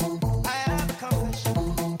listen. I have a confession.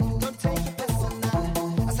 Don't take it personal.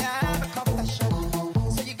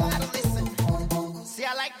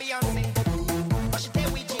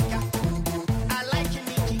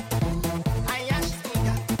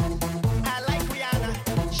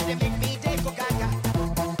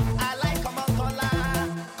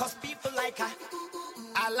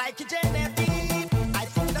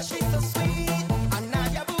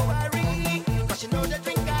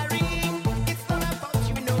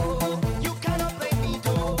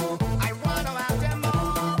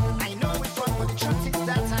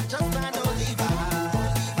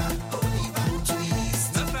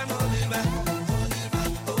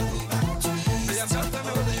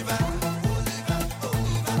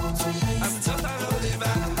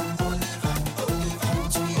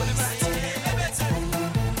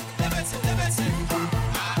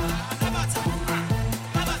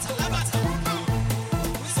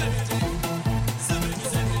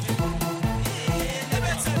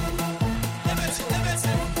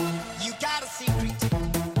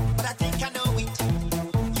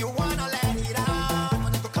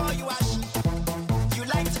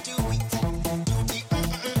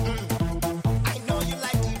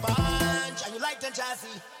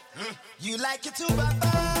 you like it too,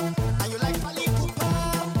 Baba, and you like Fally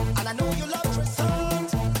Ipupa, and I know you love croissant,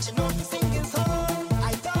 but you know you singing song.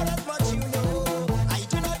 I thought as much you know. I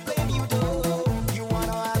do not blame you though. You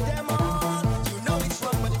wanna have them on. You know it's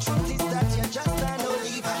wrong, but the truth is that you're just an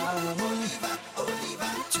Oliver.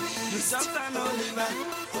 Oliver, twist. You're just an Oliver.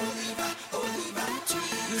 Oliver,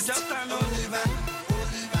 twist. You're just an Oliver.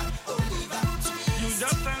 Oliver, twist. You're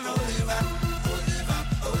just an Oliver.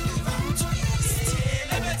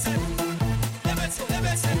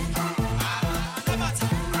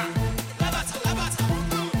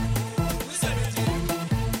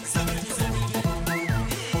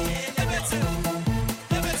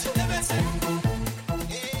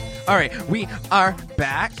 All right, we are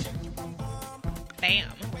back. Bam.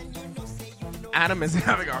 Adam is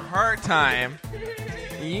having a hard time.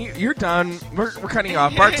 You're done. We're cutting you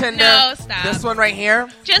off. Bartender. No, stop. This one right here.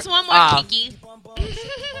 Just one more kiki.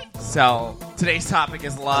 So today's topic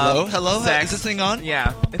is love. Hello? Sex. Is this thing on?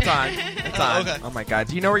 Yeah, it's on. It's on. Okay. Oh my God.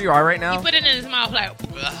 Do you know where you are right now? He put it in his mouth like.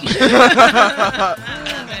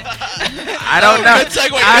 I don't know. Good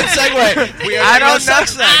segue. We are I don't talking about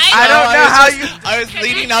sex know. next. I don't know how you. I was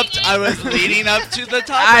leading up. I was leading up to the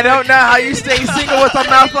topic. I don't know how you stay single with a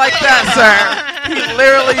mouth like that, sir. He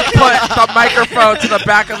literally put the microphone to the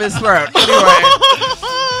back of his throat. Anyway.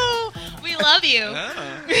 We love you. All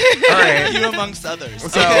right. You amongst others. So,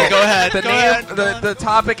 okay, go ahead. The Go name, ahead. the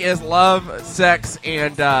topic is love, sex,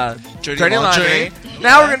 and dirty laundry. laundry.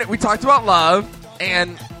 Now we talked about love,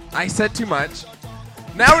 and I said too much.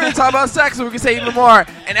 Now we're gonna talk about sex, so we can say even more.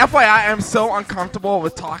 And FYI, I'm so uncomfortable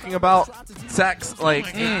with talking about sex. Like,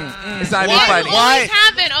 it's not even Why? funny. Why? Always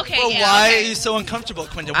happen. Okay, Well, yeah. why okay. are you so uncomfortable,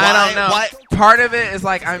 Quentin? Why? I don't know. Why? Part of it is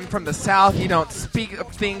like I'm from the South. You don't speak of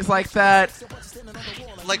things like that.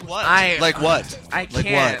 Like what? I- like what? I Like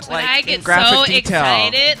can't. what? When Like, I in get graphic so detail.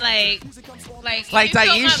 excited, like Like you fill my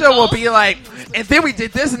Daisha will bowl. be like, and then we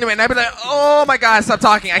did this, and I'd be like, oh my God, stop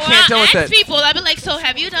talking. I Well, can't deal I with ask it. people, I'd be like, so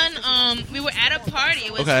have you done, we were at a party,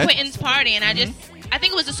 it was Okay. Quentin's party, and I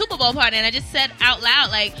think it was a Super Bowl party, and I just said out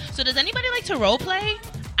loud, like, so does anybody like to role play?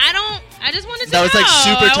 I just wanted to That know. was, like,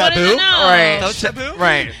 super I wanted to taboo? know. Right. That was taboo?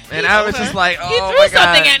 Right. And I was Okay. just like, He oh threw my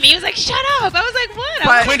God. something at me. He was like, shut up. I was like, what?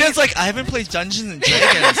 But- Quentin's like, I haven't played Dungeons and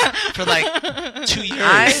Dragons for like 2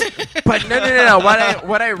 years. But no.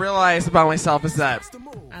 What I realized about myself is that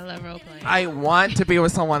I love role playing. I want to be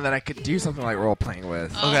with someone that I could do something like role playing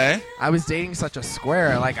with. Okay. I was dating such a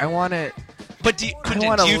square. Like I want to But do you, I Quentin,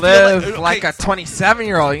 want do to you live feel like a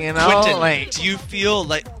 27-year-old, you know? Quentin, Like do you feel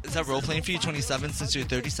like, is that role playing for you 27 since you're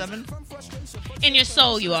 37? In your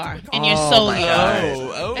soul, you are. In your Oh soul, my you God. are.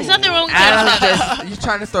 Oh. There's nothing wrong with Adam, that. you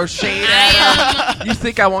trying to throw shade I at me? You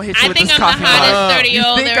think I won't hit you I with think this I'm the coffee mug? hottest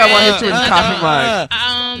 30-year-old You think there I won't is. hit you with this Nothing coffee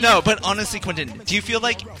mug? No, but honestly, Quentin, do you feel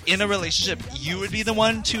like in a relationship you would be the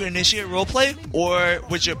one to initiate role play, or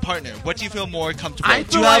would your partner? What do you feel more comfortable? I do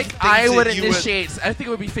feel you have like things I that would you initiate. I think it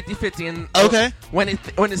would be 50-50. And Okay. When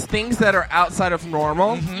it's things that are outside of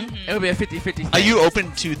normal, it would be a 50-50 thing. Are you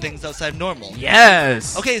open to things outside normal?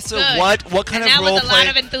 Yes. Okay, so Good. what kind And of that role was a lot play?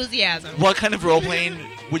 of enthusiasm. What kind of role playing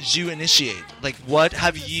would you initiate? Like, what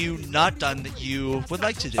have you not done that you would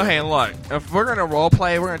like to do? Okay, look. If we're gonna role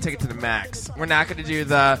play, we're gonna take it to the max. We're not gonna do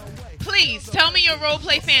the. Please, tell me your role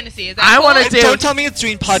play fantasy. Is that I cool? wanna And do- don't tell me it's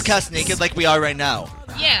doing podcast naked like we are right now.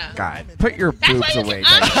 Yeah. God, put your That's boobs why away. you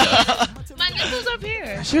Daisha. My nipples up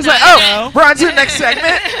here. She was No, like, no. "Oh, we're on to the next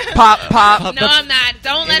segment." Pop, pop. No, I'm not.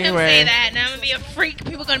 Don't let them Anyway. say that. Now I'm gonna be a freak.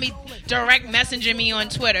 People gonna be direct messaging me on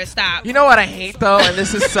Twitter. Stop. You know what I hate though, and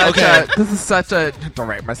this is such Okay. a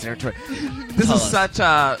direct message to it. This Tell is us. such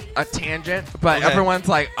a tangent, but Okay. everyone's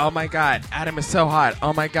like, "Oh my God, Adam is so hot.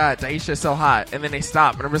 Oh my God, Daisha is so hot," and then they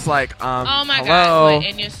stop, and I'm just like, Oh my hello, God,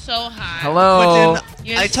 and you're so hot. hello. Quentin,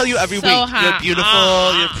 You're I tell you every so week, you're hot.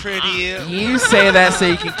 beautiful, you're pretty. You say that so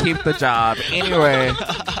you can keep the job. Anyway.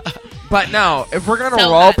 But no, if we're going to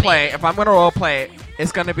So role happy. play, if I'm going to role play,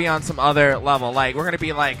 it's going to be on some other level. Like, we're going to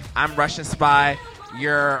be like, I'm Russian spy,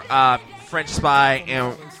 you're French spy,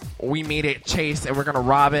 and we meet at Chase, and we're going to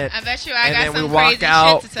rob it. I bet you I And got then we some walk crazy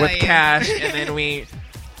out shit to tell with you. cash, and then we...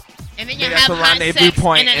 And then you Maybe that's have the hot rendezvous sex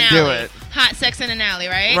point in an and do alley. it. Hot sex in an alley,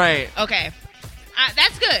 right? Right. Okay.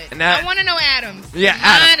 That's good. And that- I want to know Adam's. Yeah, Mine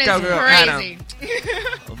Adam. is Go, crazy.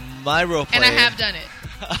 My role play. And I have done it.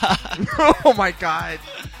 Oh, my God.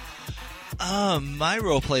 My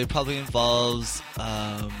role play probably involves,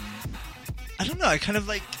 I don't know, I kind of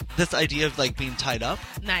like this idea of like being tied up.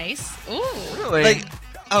 Nice. Ooh. Really? Like,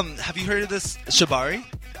 have you heard of this shibari?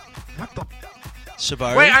 what the...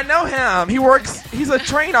 Shibari. Wait, I know him. He's a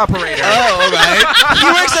train operator. Oh, all right. He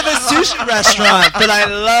works at a sushi restaurant that I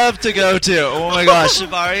love to go to. Oh my gosh,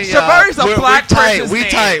 Shibari. Shibari's a black we're tight. person's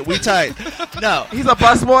We name. tight. No. He's a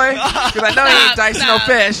busboy? Because I know he ain't dicing no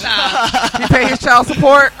fish. Stop. He pay his child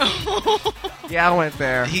support? Yeah, I went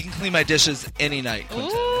there. He can clean my dishes any night.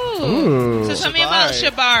 Quentin. Ooh. So tell me about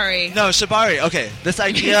Shibari. No, Shibari. Okay, this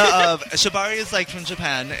idea of Shibari is like from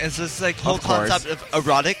Japan. It's this like whole Of course. concept of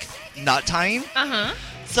erotic knot tying. Uh-huh.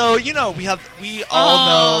 So we all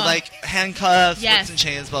know like handcuffs, Yes. whips and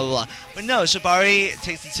chains, blah blah blah. But no, Shibari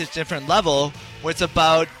takes it to a different level where it's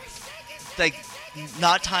about like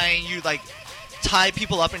knot tying. You like tie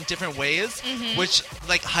people up in different ways, which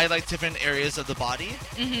like highlights different areas of the body,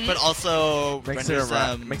 but also Makes renders it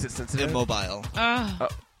them makes it sensitive. immobile. Oh,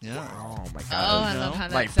 Yeah. Oh my oh, god. I love how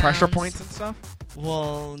that Like sounds. pressure points and stuff?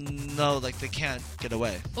 Well, no, like they can't get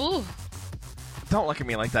away. Ooh, Don't look at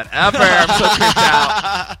me like that ever. I'm so creeped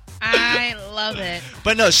out. I love it.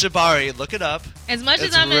 But no, Shibari, look it up. As much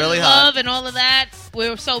It's as I'm really in hot. love and all of that,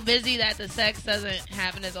 we're so busy that the sex doesn't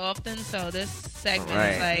happen as often. So this segment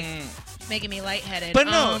Right. is like making me lightheaded. But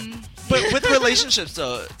no, but with relationships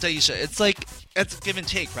though, Daisha, it's like it's give and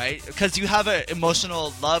take, right? Because you have an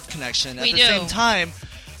emotional love connection. At We the do. same time,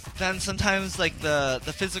 then sometimes like the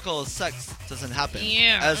physical sex doesn't happen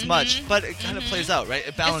as much, but it kind of plays out, right?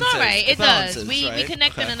 It balances. It's all right. It balances, does. We right?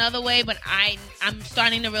 connect in Okay. another way, but I'm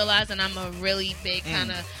starting to realize that I'm a really big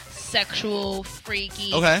kind of sexual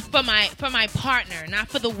freaky Okay. for my partner, not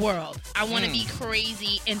for the world. I want to be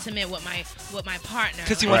crazy intimate with my partner.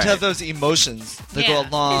 Because you want to Right. have those emotions that go Yeah.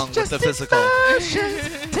 along with the physical.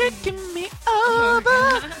 Emotions taking me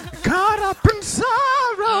over, caught up in sorrow,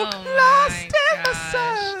 Oh lost my in the gosh.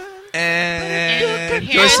 sun. And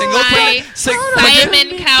Here's you're single. my Quentin?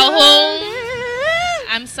 Simon Calhoun.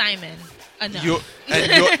 I'm Simon. Enough.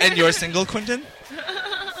 You're single, Quentin?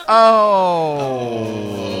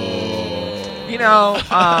 Oh. You know,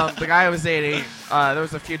 the guy I was dating, there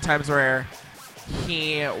was a few times where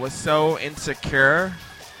he was so insecure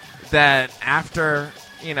that after,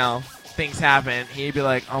 things happen, he'd be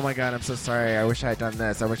like, oh my god, I'm so sorry. I wish I had done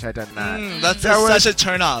this. I wish I had done that. That's There was- such a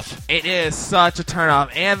turnoff. It is such a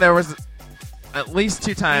turnoff. And there was at least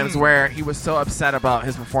 2 times where he was so upset about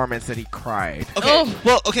his performance that he cried. Okay. Oh.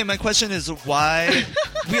 Well, okay. My question is why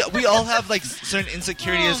we all have like certain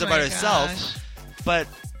insecurities Oh about my ourselves, gosh. but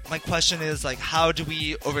my question is like, how do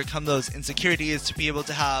we overcome those insecurities to be able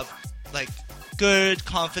to have like good,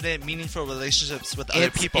 confident, meaningful relationships with other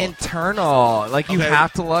It's people? internal. Like, you Okay.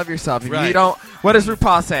 have to love yourself. If you Right. don't... What does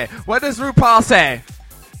RuPaul say? What does RuPaul say?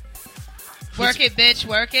 Work it, bitch.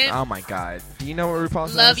 Work it. Oh, my God. Do you know what RuPaul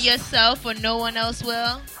says? Love yourself or no one else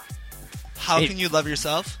will. How It- can you love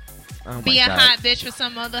yourself? Oh, my Be a God. hot bitch for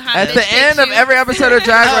some other hot At bitch. the bitch end of you. every episode of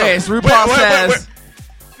Drag Oh. Race, RuPaul Wait, says...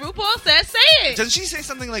 RuPaul says, say it. Doesn't she say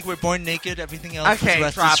something like we're born naked, everything else Okay, the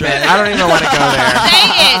rest drop is drag? it. I don't even want to go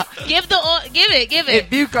there. Say it. Give it.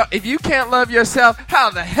 If you can't love yourself, how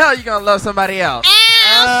the hell you gonna love somebody else?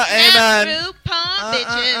 Amen. RuPaul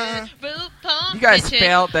bitches. RuPaul You guys bitches.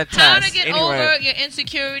 failed that How test. to get Anyway. over your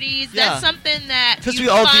insecurities. Yeah. That's something that 'Cause you we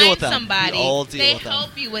all find deal with them. somebody. We all deal they with them.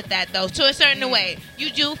 help you with that though, to a certain way. You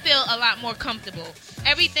do feel a lot more comfortable.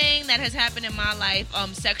 Everything that has happened in my life,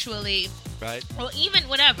 sexually, Right? or even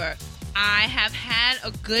whatever, I have had a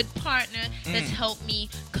good partner that's helped me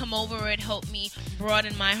come over it, helped me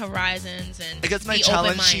broaden my horizons, and I guess my be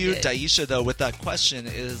challenge to you, open-minded. Daisha, though, with that question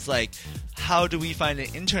is like, how do we find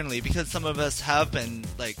it internally? Because some of us have been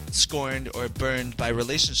like scorned or burned by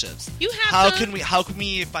relationships. You have How to- can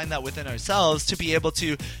we find that within ourselves to be able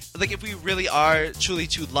to, like, if we really are truly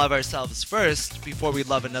to love ourselves first before we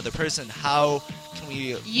love another person? How can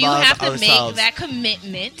we You love have to ourselves? make that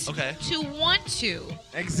commitment Okay. to want to.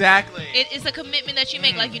 Exactly. It is a commitment that you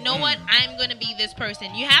make. Like, you know what? I'm going to be this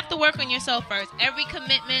person. You have to work on yourself first. Every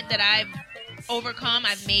commitment that I've overcome,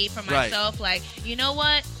 I've made for Right. myself. Like, you know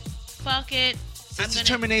what? Fuck it. So it's I'm gonna-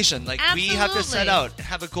 determination. Like we have to set Absolutely. out,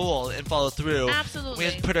 have a goal, and follow through. Absolutely. We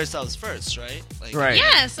have to put ourselves first, right? Like, Right.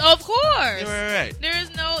 Yes, of course. Right. There is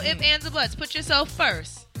no ifs, ands, or buts. Put yourself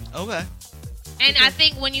first. Okay. And I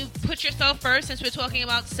think when you put yourself first, since we're talking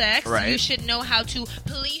about sex, Right. you should know how to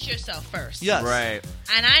police yourself first. Yes. Right.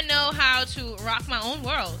 And I know how to rock my own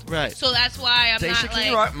world. Right. So that's why I'm Daisha, not can like...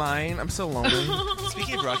 you rock mine? I'm so lonely.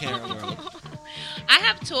 Speaking of rocking our world, I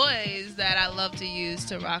have toys that I love to use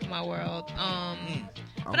to rock my world. But I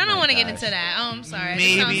Oh don't my want to get gosh. into that. I'm sorry.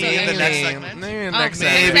 Maybe This sounds so in the ignorant. next segment. Maybe in the Oh, next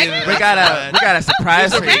maybe segment. next segment? We got a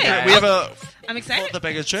surprise for you Okay. guys. we have a I'm excited. The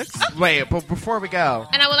bag of tricks. Wait, but before we go,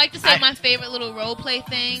 And I would like to say I- my favorite little role play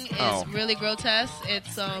thing is Oh. really grotesque.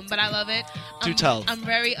 It's but I love it. Do tell. I'm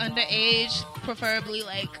very underage, preferably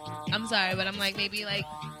like I'm sorry, but I'm like maybe like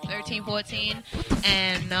 13, 14,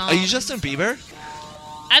 and Are you Justin Bieber?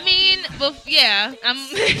 I mean, yeah, I'm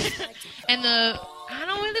and I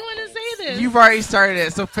don't really want to say this. you've already started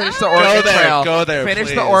it, so finish the Go Oregon there, Trail. go there, Finish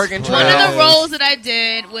the please, Oregon please. Trail. One of the Yes. roles that I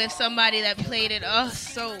did with somebody that played it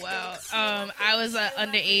so well. I was an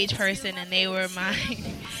underage person, and they were my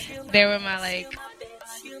like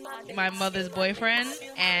my mother's boyfriend,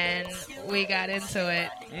 and we got into it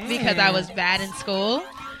because I was bad in school.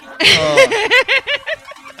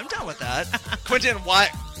 I'm down with that. Quentin, why?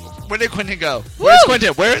 Where did Quentin go? Where's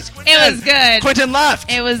Quentin? Where's Quentin? It was good. Quentin left.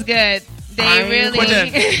 It was good. They I'm really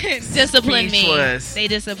Quentin. disciplined me. Speechless. They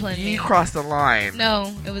disciplined me. You crossed the line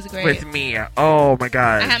No, it was great. with me. Oh my I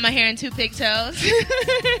god. had my hair in 2 pigtails.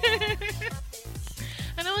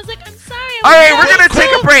 And I was like, I'm sorry. All right, we're gonna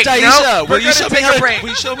take a break. Daisha, No, will we're you gonna show me take how a break. will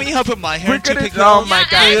you show me how to put my hair We're in two gonna- pigtails? oh my Yeah,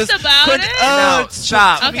 god. asked about Quentin, it. No, it's-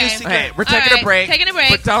 stop. tell me a Okay. secret. Okay, we're All taking a right, break. taking a break.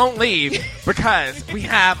 But don't leave because we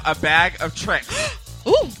have a bag of tricks.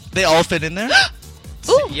 Ooh. They all fit in there?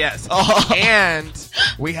 Ooh. Yes. Oh. And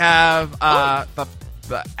we have the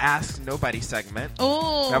Ask Nobody segment.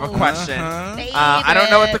 Ooh. We have a question. Uh-huh. I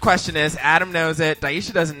don't know what the question is. Adam knows it.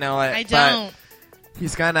 Daisha doesn't know it. I but don't.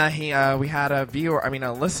 He's gonna. We had a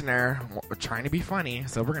listener trying to be funny,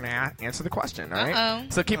 so we're gonna answer the question. All right. Uh-oh.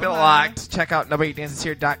 So keep it Okay. locked. Check out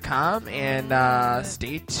NobodyDancesHere.com and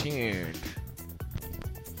stay tuned.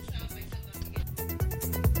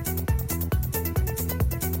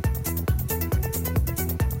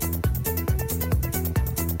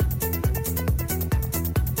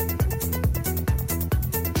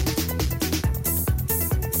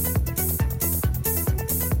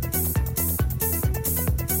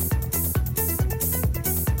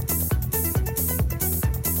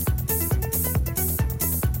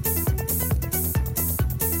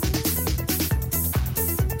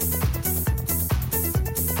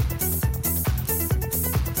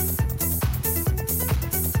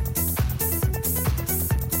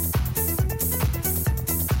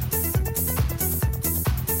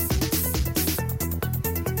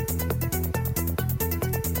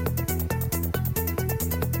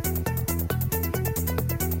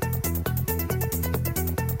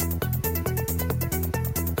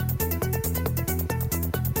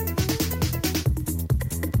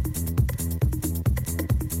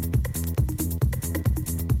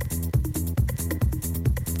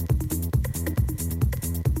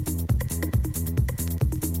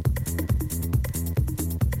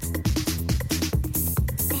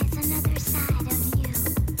 There's another side of you,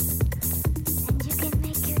 and you can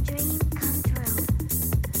make your dream come true.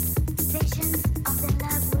 Visions of the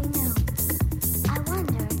love we knew. I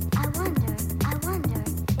wonder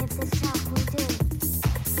if this love will do.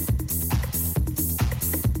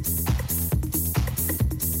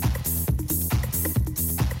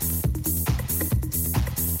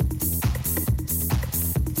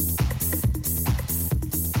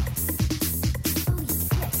 Oh, you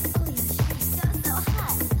slick, oh, you shake, so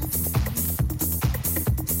hot.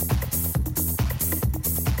 You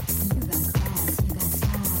got class, you got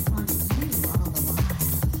style, wanted you all the while.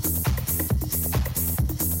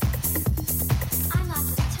 I'm not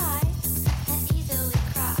the type that easily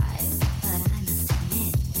cries, but I must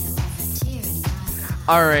admit there was a tear in my eye.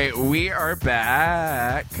 All right, we are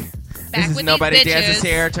back. Back This is with Nobody these Dances bitches.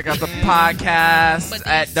 Here. Check out the podcast With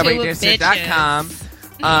at these two www.dancehere.com.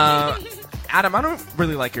 Adam, I don't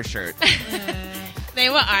really like your shirt. They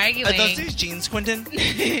were arguing. Are those these jeans, Quentin?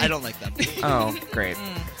 I don't like them. Oh, great.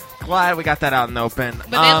 Glad we got that out in the open. But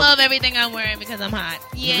they love everything I'm wearing because I'm hot.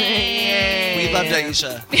 Yay. We love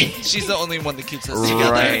Daisha. She's the only one that keeps us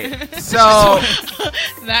together. Right. So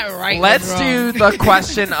That right was let's wrong. do the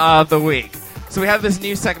question of the week. So we have this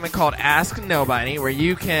new segment called Ask Nobody, where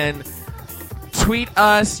you can tweet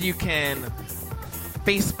us, you can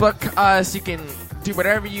Facebook us, you can do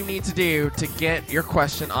whatever you need to do to get your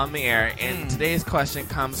question on the air. And today's question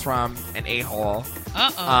comes from an a-hole.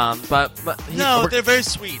 Uh-oh. But No, we're- they're very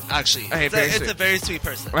sweet, actually. Okay, It's, very it's sweet. a very sweet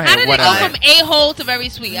person. Right, How did whatever. it go from a-hole to very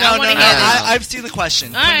sweet? I No, want no, to no. hear this. I've seen the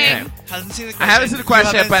question. All right. Okay. Hasn't seen the I question. haven't seen the You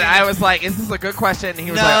question, haven't but seen I it? was like, "Is this a good question?" And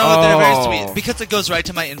he was No, like, "Oh, they're very sweet because it goes right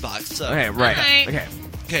to my inbox. So. Okay, right. Alright. Okay.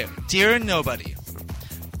 Okay, dear Nobody,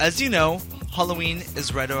 as you know, Halloween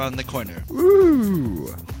is right around the corner.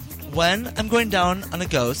 Ooh. When I'm going down on a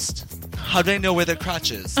ghost, how do I know where their crotch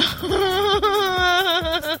is?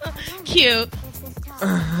 Cute.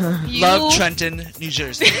 You- Love, Trenton, New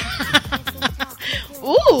Jersey.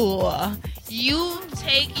 Ooh. You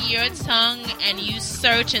take your tongue and you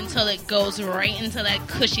search until it goes right into that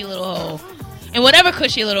cushy little hole. And whatever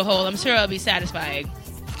cushy little hole, I'm sure it'll be satisfying.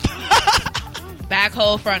 Back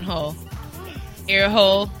hole, front hole. Ear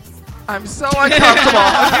hole. I'm so uncomfortable.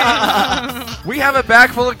 Okay. We have a bag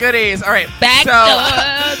full of goodies. All right. Back so,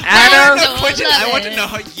 door. Adam, Back door Quentin, I want to lovin'. know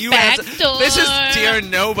how you Back answer. door. This is Dear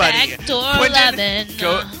Nobody. Back door Quentin, lovin'.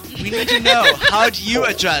 go. We need to know, how do you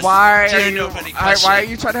address why Dear are you? Nobody question? Why are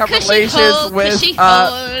you trying to have Cushy relations hole, with? cushy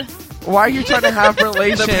hole. Why are you trying to have The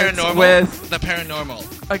relations paranormal. with The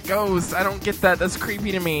paranormal. a ghost? I don't get that. That's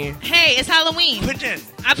creepy to me. Hey, it's Halloween. Quentin,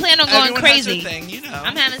 I plan on going everyone crazy. has their thing, you know.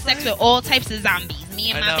 I'm having sex with all types of zombies.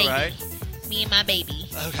 Me and I my know, baby. right? Me and my baby.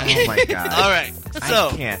 Okay. Oh my god. All right. So,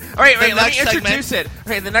 I can't. All right, the wait. Let me next introduce it.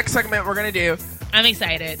 Okay, the next segment we're gonna do I'm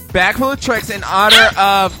excited. Bag Full of Tricks in honor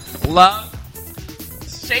of Love.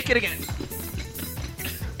 Shake it again.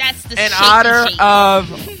 That's the In shaky honor shake.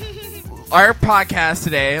 of our podcast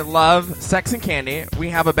today, Love, Sex, and Candy, we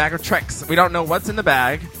have a bag of tricks. We don't know what's in the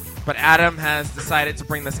bag, but Adam has decided to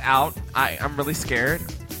bring this out. I'm really scared.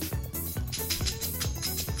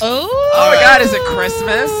 Oh. Oh my god, is it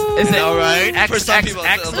Christmas? Is it all right. X, For some X, people,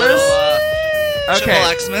 it's a Xmas? little, Okay.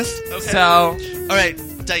 triple Xmas. Okay. So, all right,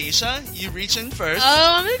 Daisha, you reach in first.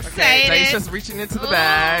 Oh, I'm okay, excited. Daisha's reaching into the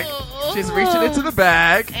bag. Ooh. She's reaching into the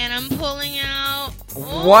bag. And I'm pulling out. Ooh.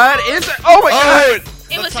 What is it? Oh my god! It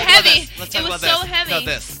Let's was talk heavy. About this. Let's It talk was about so this. heavy. No,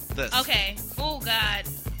 this. Okay. Oh god.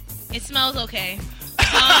 It smells okay.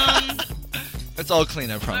 It's all clean,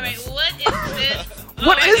 I All promise. right. What is this?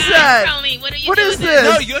 What oh my is God, that? Tell me. What are you What doing is with this?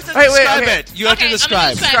 No, you have to Wait, wait, describe okay. it. You have to I'm describe.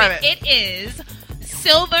 gonna describe Describe it. It is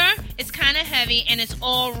silver. It's kind of heavy, and it's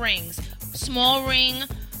all rings. Small ring,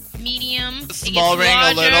 medium. it Small gets ring,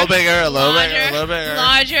 larger, a little bigger, a little larger, bigger, a little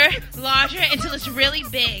bigger. larger, until it's really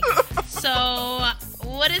big. So,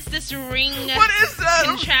 what is this ring What is that?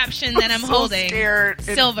 contraption that I'm so holding? Scared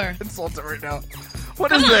and Silver. insulted right now. What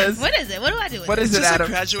Come is on. this? What is it? What do I do with What it? is It's it, just a Adam?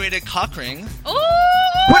 graduated cock ring. Ooh.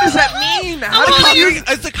 What does that mean? How I'm do holding- you?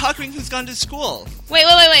 It's the cock ring who's gone to school. Wait.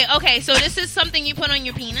 Okay, so this is something you put on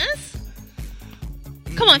your penis?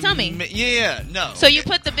 Come on, tell me. Yeah, no. So you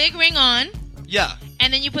put the big ring on, Yeah.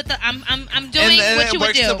 and then you put the. I'm doing and what it you would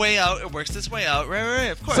works do. the way out. It works its way out. Right.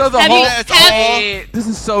 Of course. So the Have whole. you- It's all- Wait, this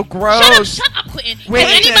is so gross. Shut up, Quentin. Wait,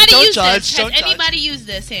 Has anybody don't used judge, this? don't Has judge. anybody used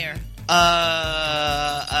this here?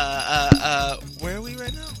 Where are we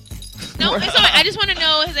right now? No, it's alright. I just want to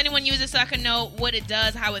know, has anyone used it so I can know what it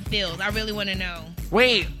does, how it feels? I really want to know.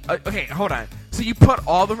 Wait. Okay, hold on. So you put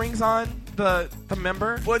all the rings on the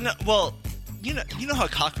member? Well, no, you know how a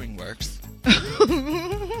cock ring works.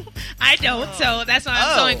 I don't, so that's why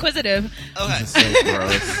I'm so Oh. inquisitive. Okay. So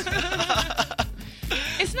gross.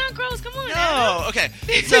 It's not gross. Come on. No. Okay.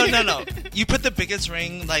 So no. You put the biggest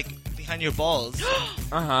ring like behind your balls.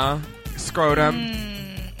 Uh-huh. Scrotum.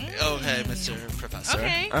 Okay, Mr. Professor.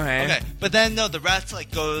 Okay. Okay. Okay, but then no, the rest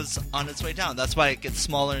like goes on its way down. That's why it gets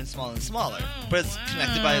smaller and smaller and smaller. But it's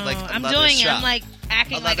connected by like a I'm leather doing strap. it. I'm like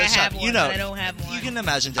acting A like I leather have strap. one, You know, but I don't have one. You can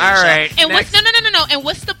imagine. All Daisha. right. And what's next- no? And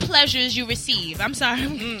what's the pleasures you receive? I'm sorry,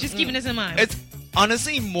 I'm just keeping this in mind. It's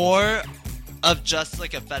honestly more of just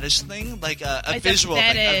like a fetish thing, like a It's a visual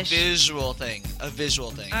thing, a fetish.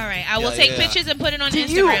 visual thing. All right, I will Yeah, take yeah. pictures and put it on Do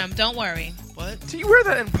you- Instagram. Don't worry. What? Do you wear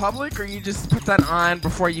that in public, or you just put that on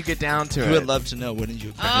before you get down to You it? would love to know, wouldn't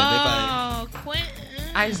you? Pregnant, Oh, Quentin.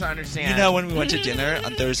 I just don't understand. you know when we went to dinner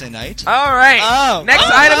on Thursday night? All right. Oh. Next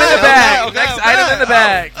Oh, item in the okay, bag. okay, Next okay. item in the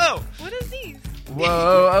bag. Oh. What is these?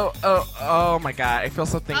 Whoa. Oh my God. I feel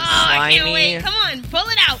something Oh, I slimy. can't wait. Come on, pull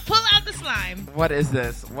it out. Pull out the slime. What is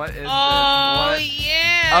this? What is Oh, this? What?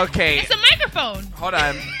 yeah. Okay. It's a microphone. Hold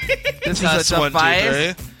on. This Test is a 1, 2,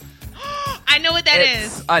 device. 3. I know what that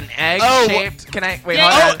It's is. an egg Oh, shaped. Can I wait?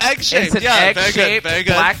 Yeah, hold yeah. on. Oh, egg-shaped. It's an Yeah, egg very good, shaped very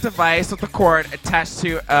good. black device with a cord attached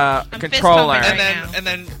to a I'm controller. fist And pumping then, right now. and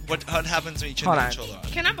then what happens when you turn Hold the on. controller on?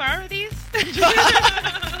 Can I borrow these?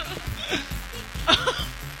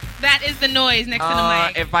 That is the noise next to the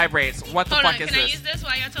mic. It vibrates. What the Hold on, fuck is can I this? use this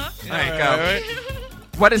while y'all talk? All right, All go. right.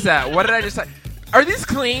 What is that? What did I just say? Are these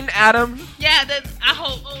clean, Adam? Yeah, I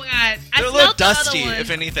hope. Oh my god, I They're a smelled little the other dusty, one. if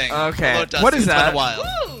anything. Okay. A little dusty. What is It's been that? a while.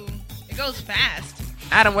 Ooh, it goes fast.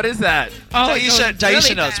 Adam, what is that? Oh, it goes Daisha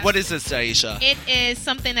really knows. fast. What is this, Daisha? It is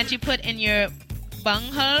something that you put in your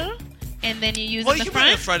bunghole, and then you use Well, in you the can put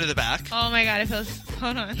it in front. front of the back. Oh my god, it feels.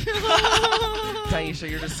 Hold on. Taisha,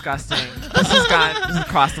 you're disgusting. This has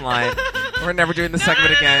crossed the line. We're never doing this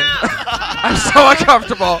segment again. I'm so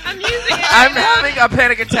uncomfortable. I'm using it. I'm having a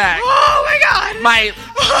panic attack. Oh my god. My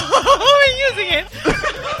I'm using it.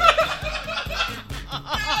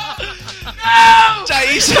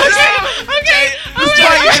 Daisha. Okay. This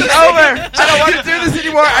fight is over. I don't want to do this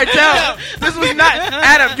anymore. I don't. This was not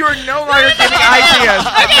Adam. You are no longer giving ideas.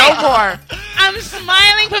 No more. I'm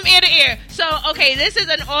smiling from ear to ear. So, okay, this is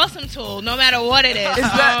an awesome tool, no matter what it is.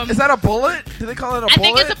 Is that a bullet? Do they call it a bullet? I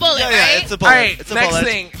think it's a bullet, Yeah, right? yeah, it's a bullet. All right, It's a next bullet.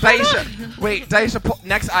 thing. Daisha. Wait, Daisha,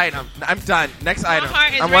 next item. I'm done. Next My item.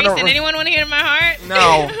 heart is I wanna- racing. Anyone want to hear my heart?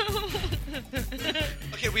 No.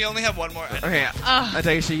 Okay, we only have one more. Okay, Oh,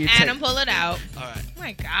 Daisha, you Adam, take. pull it out. All right. Oh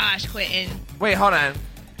my gosh, Quentin. Wait, hold on.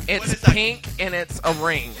 What It's is that? pink and it's a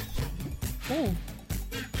ring. Ooh.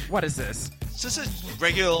 What is this? It's just a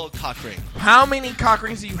regular cock ring. How many cock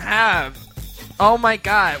rings do you have? Oh my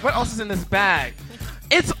god. What else is in this bag?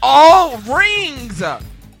 It's all rings!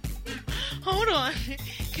 Hold on.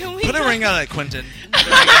 Can we Put a talk- ring on it, Quentin. Put a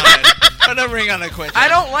ring on it. Put a ring on it, Quentin. I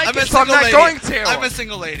don't like I'm it, a so I'm single not lady. going to. I'm a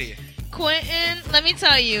single lady. Quentin, let me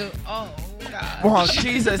tell you. Oh, God. Well,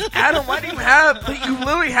 Jesus. Adam, why do you have... You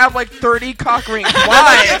literally have like 30 cock rings. I like to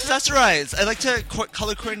Why? accessorize. I like to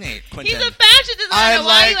color coordinate, Quentin. He's a fashion designer. I why are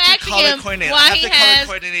like you to asking color him coordinate. I why have he to color has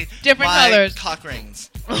coordinate different my colors? cock rings.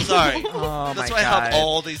 I'm sorry. Oh That's my why I have god.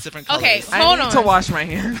 all these different colors. Okay, I hold need on. to wash my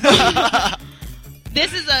hands.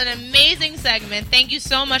 This is an amazing segment. Thank you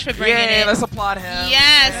so much for bringing Yay, it. let's applaud him.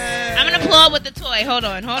 Yes. Yay. I'm going to applaud with the toy. Hold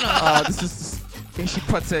on. Oh, this is... And she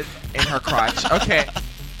puts it in her crotch. Okay.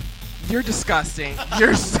 You're disgusting.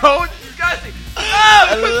 You're so disgusting.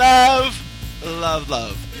 I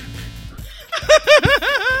love.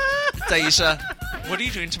 Daisha, what are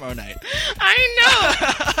you doing tomorrow night? I know.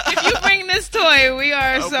 If you bring this toy, we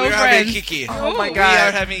are so we're friends. having kiki. Oh my We god.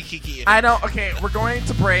 are having kiki. I don't... Okay, we're going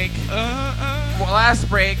to break. Well, last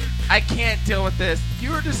break. I can't deal with this.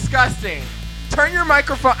 You are disgusting. Turn your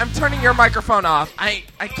microphone... I'm turning your microphone off. I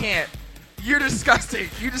can't. You're disgusting.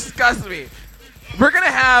 You disgust me. We're going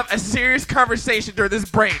to have a serious conversation during this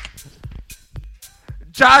break.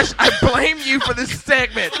 Josh, I blame you for this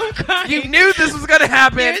segment. You knew this was going to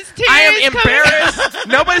happen. There's tears I am coming embarrassed.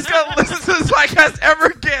 Nobody's going to listen to this podcast ever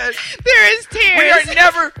again. There is tears. We are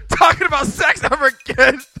never talking about sex ever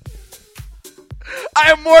again.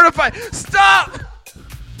 I am mortified. Stop!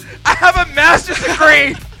 I have a master's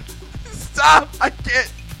degree. Stop! I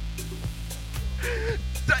can't.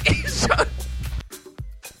 Shut.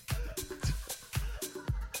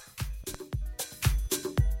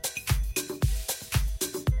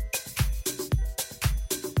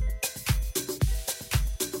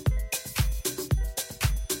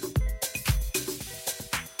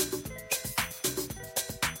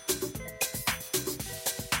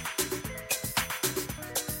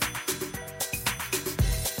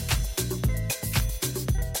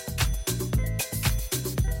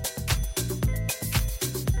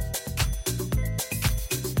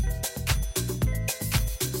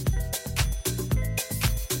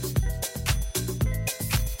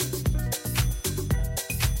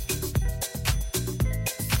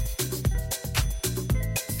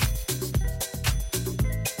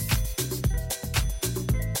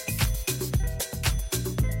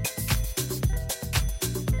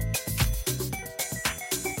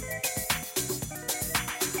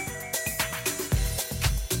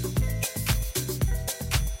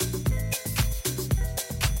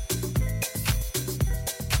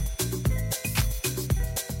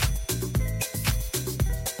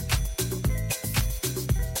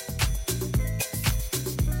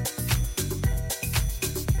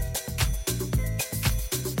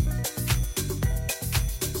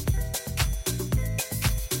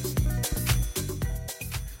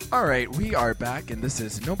 All right, we are back, and this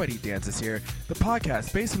is Nobody Dances Here, the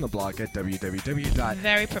podcast based on the blog at www.nobodydanceshere.com.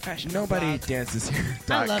 Very professional. blog.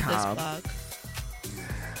 I love this blog.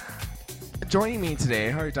 Joining me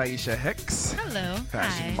today are Daisha Hicks, Hello.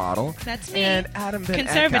 fashion Hi. model, That's me. and Adam Van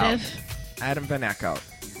Conservative. Eckhout. Adam Van Eckhout,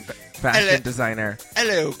 fashion Hello. designer,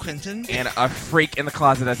 Hello, Quentin. and a freak in the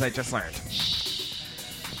closet, as I just learned.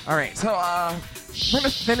 All right, so we're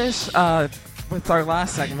going to finish with our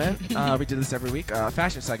last segment. We do this every week,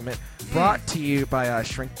 fashion segment, brought to you by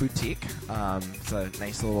Shrink Boutique. It's a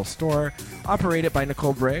nice little store operated by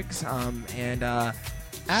Nicole Briggs. And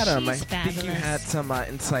Adam, She's I think you fabulous. had some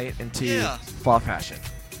insight into Yeah. fall fashion.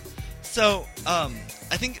 So, I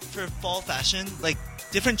think for fall fashion, like,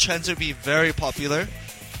 different trends would be very popular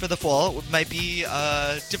for the fall. It might be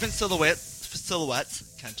different silhouettes.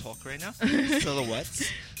 Can't talk right now. Silhouettes.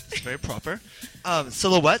 It's very proper.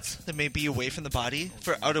 Silhouettes that may be away from the body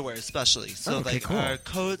for outerwear especially. So, Okay, like, cool. our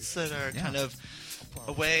coats that are Yeah. kind of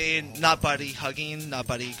away, not body hugging, not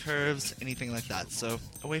body curves, anything like that. So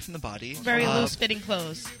away from the body. Very loose-fitting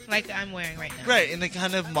clothes, like I'm wearing right now. Right, and they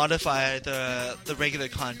kind of modify the regular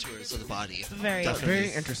contours of the body. Very Definitely.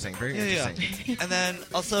 Very interesting. Very interesting. And then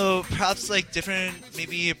also perhaps like different,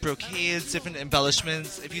 maybe brocades, different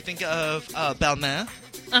embellishments. If you think of Balmain.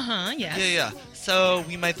 Yes. Yeah. So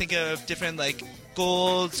we might think of different like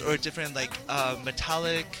golds or different like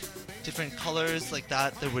metallic, different colors like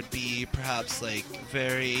that. There would be perhaps like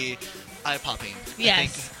very eye-popping.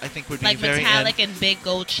 Yes. I think would be Like very metallic and big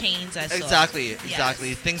gold chains. I saw. Exactly. Yes.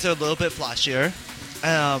 Things are a little bit flashier.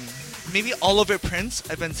 Maybe all over prints.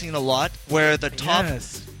 I've been seeing a lot where the top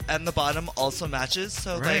Yes. and the bottom also matches.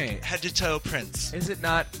 So Right. like head to toe prints. Is it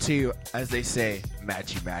not too, as they say,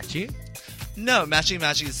 matchy? No,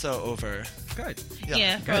 matchy is so over. Good.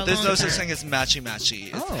 Yeah, for a There's long no such time. thing as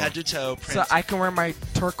matchy. It's Oh. head to toe print. So I can wear my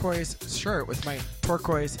turquoise shirt with my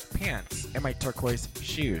turquoise pants and my turquoise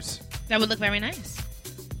shoes. That would look very nice.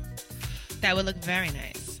 That would look very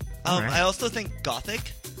nice. Alright. I also think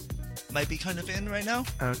gothic might be kind of in right now.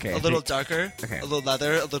 Okay. A little darker. Okay. A little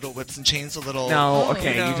leather. A little whips and chains. A little. No, Oh,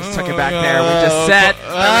 okay, no. you just took it back there. We just said it's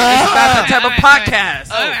about that type of Alright,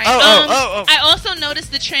 podcast. All right. Oh. I also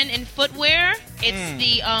noticed the trend in footwear. It's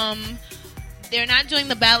the they're not doing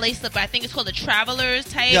the ballet slip. I think it's called the travelers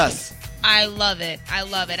type. Yes. I love it. I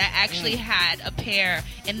actually had a pair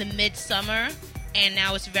in the midsummer, and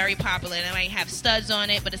now it's very popular. And it might have studs on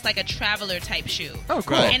it, but it's like a traveler type shoe. Oh,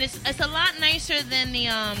 cool. Right. And it's a lot nicer than the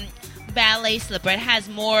ballet slipper. It has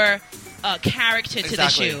more character to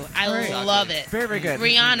Exactly. the shoe. I Right. love it. Very, very good.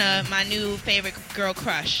 Rihanna, my new favorite girl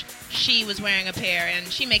crush, she was wearing a pair, and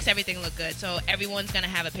she makes everything look good. So everyone's gonna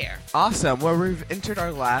have a pair. Awesome. Well, we've entered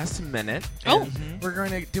our last minute. Oh. and we're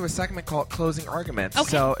going to do a segment called Closing Arguments.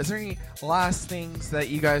 Okay. So, is there any last things that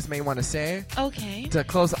you guys may want to say Okay. to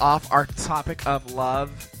close off our topic of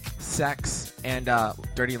love, sex, and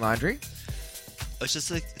dirty laundry? I was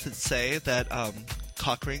just like to say that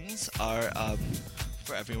cock rings are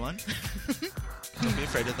for everyone. Don't be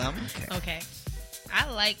afraid of them. Okay. I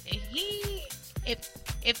like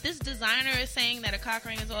if this designer is saying that a cock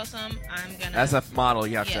ring is awesome, I'm gonna. As a model,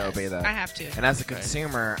 you have to Yes, obey that. I have to. And as a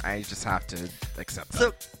consumer, I just have to accept that.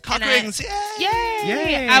 So cock And I- rings, yay! Yay!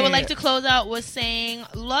 Yay! I would like to close out with saying,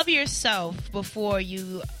 love yourself before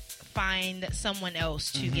you find someone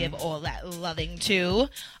else to give all that loving to,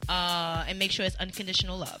 and make sure it's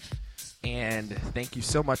unconditional love. And thank you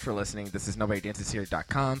so much for listening. This is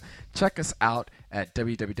NobodyDancesHere.com. Check us out at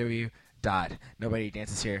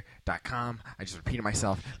www.NobodyDancesHere.com. I just repeated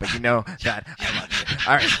myself, but you know that I love you.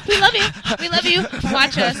 All right. We love you. We love you.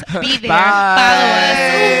 Watch us. Be there.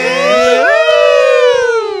 Bye. Follow us. Woo!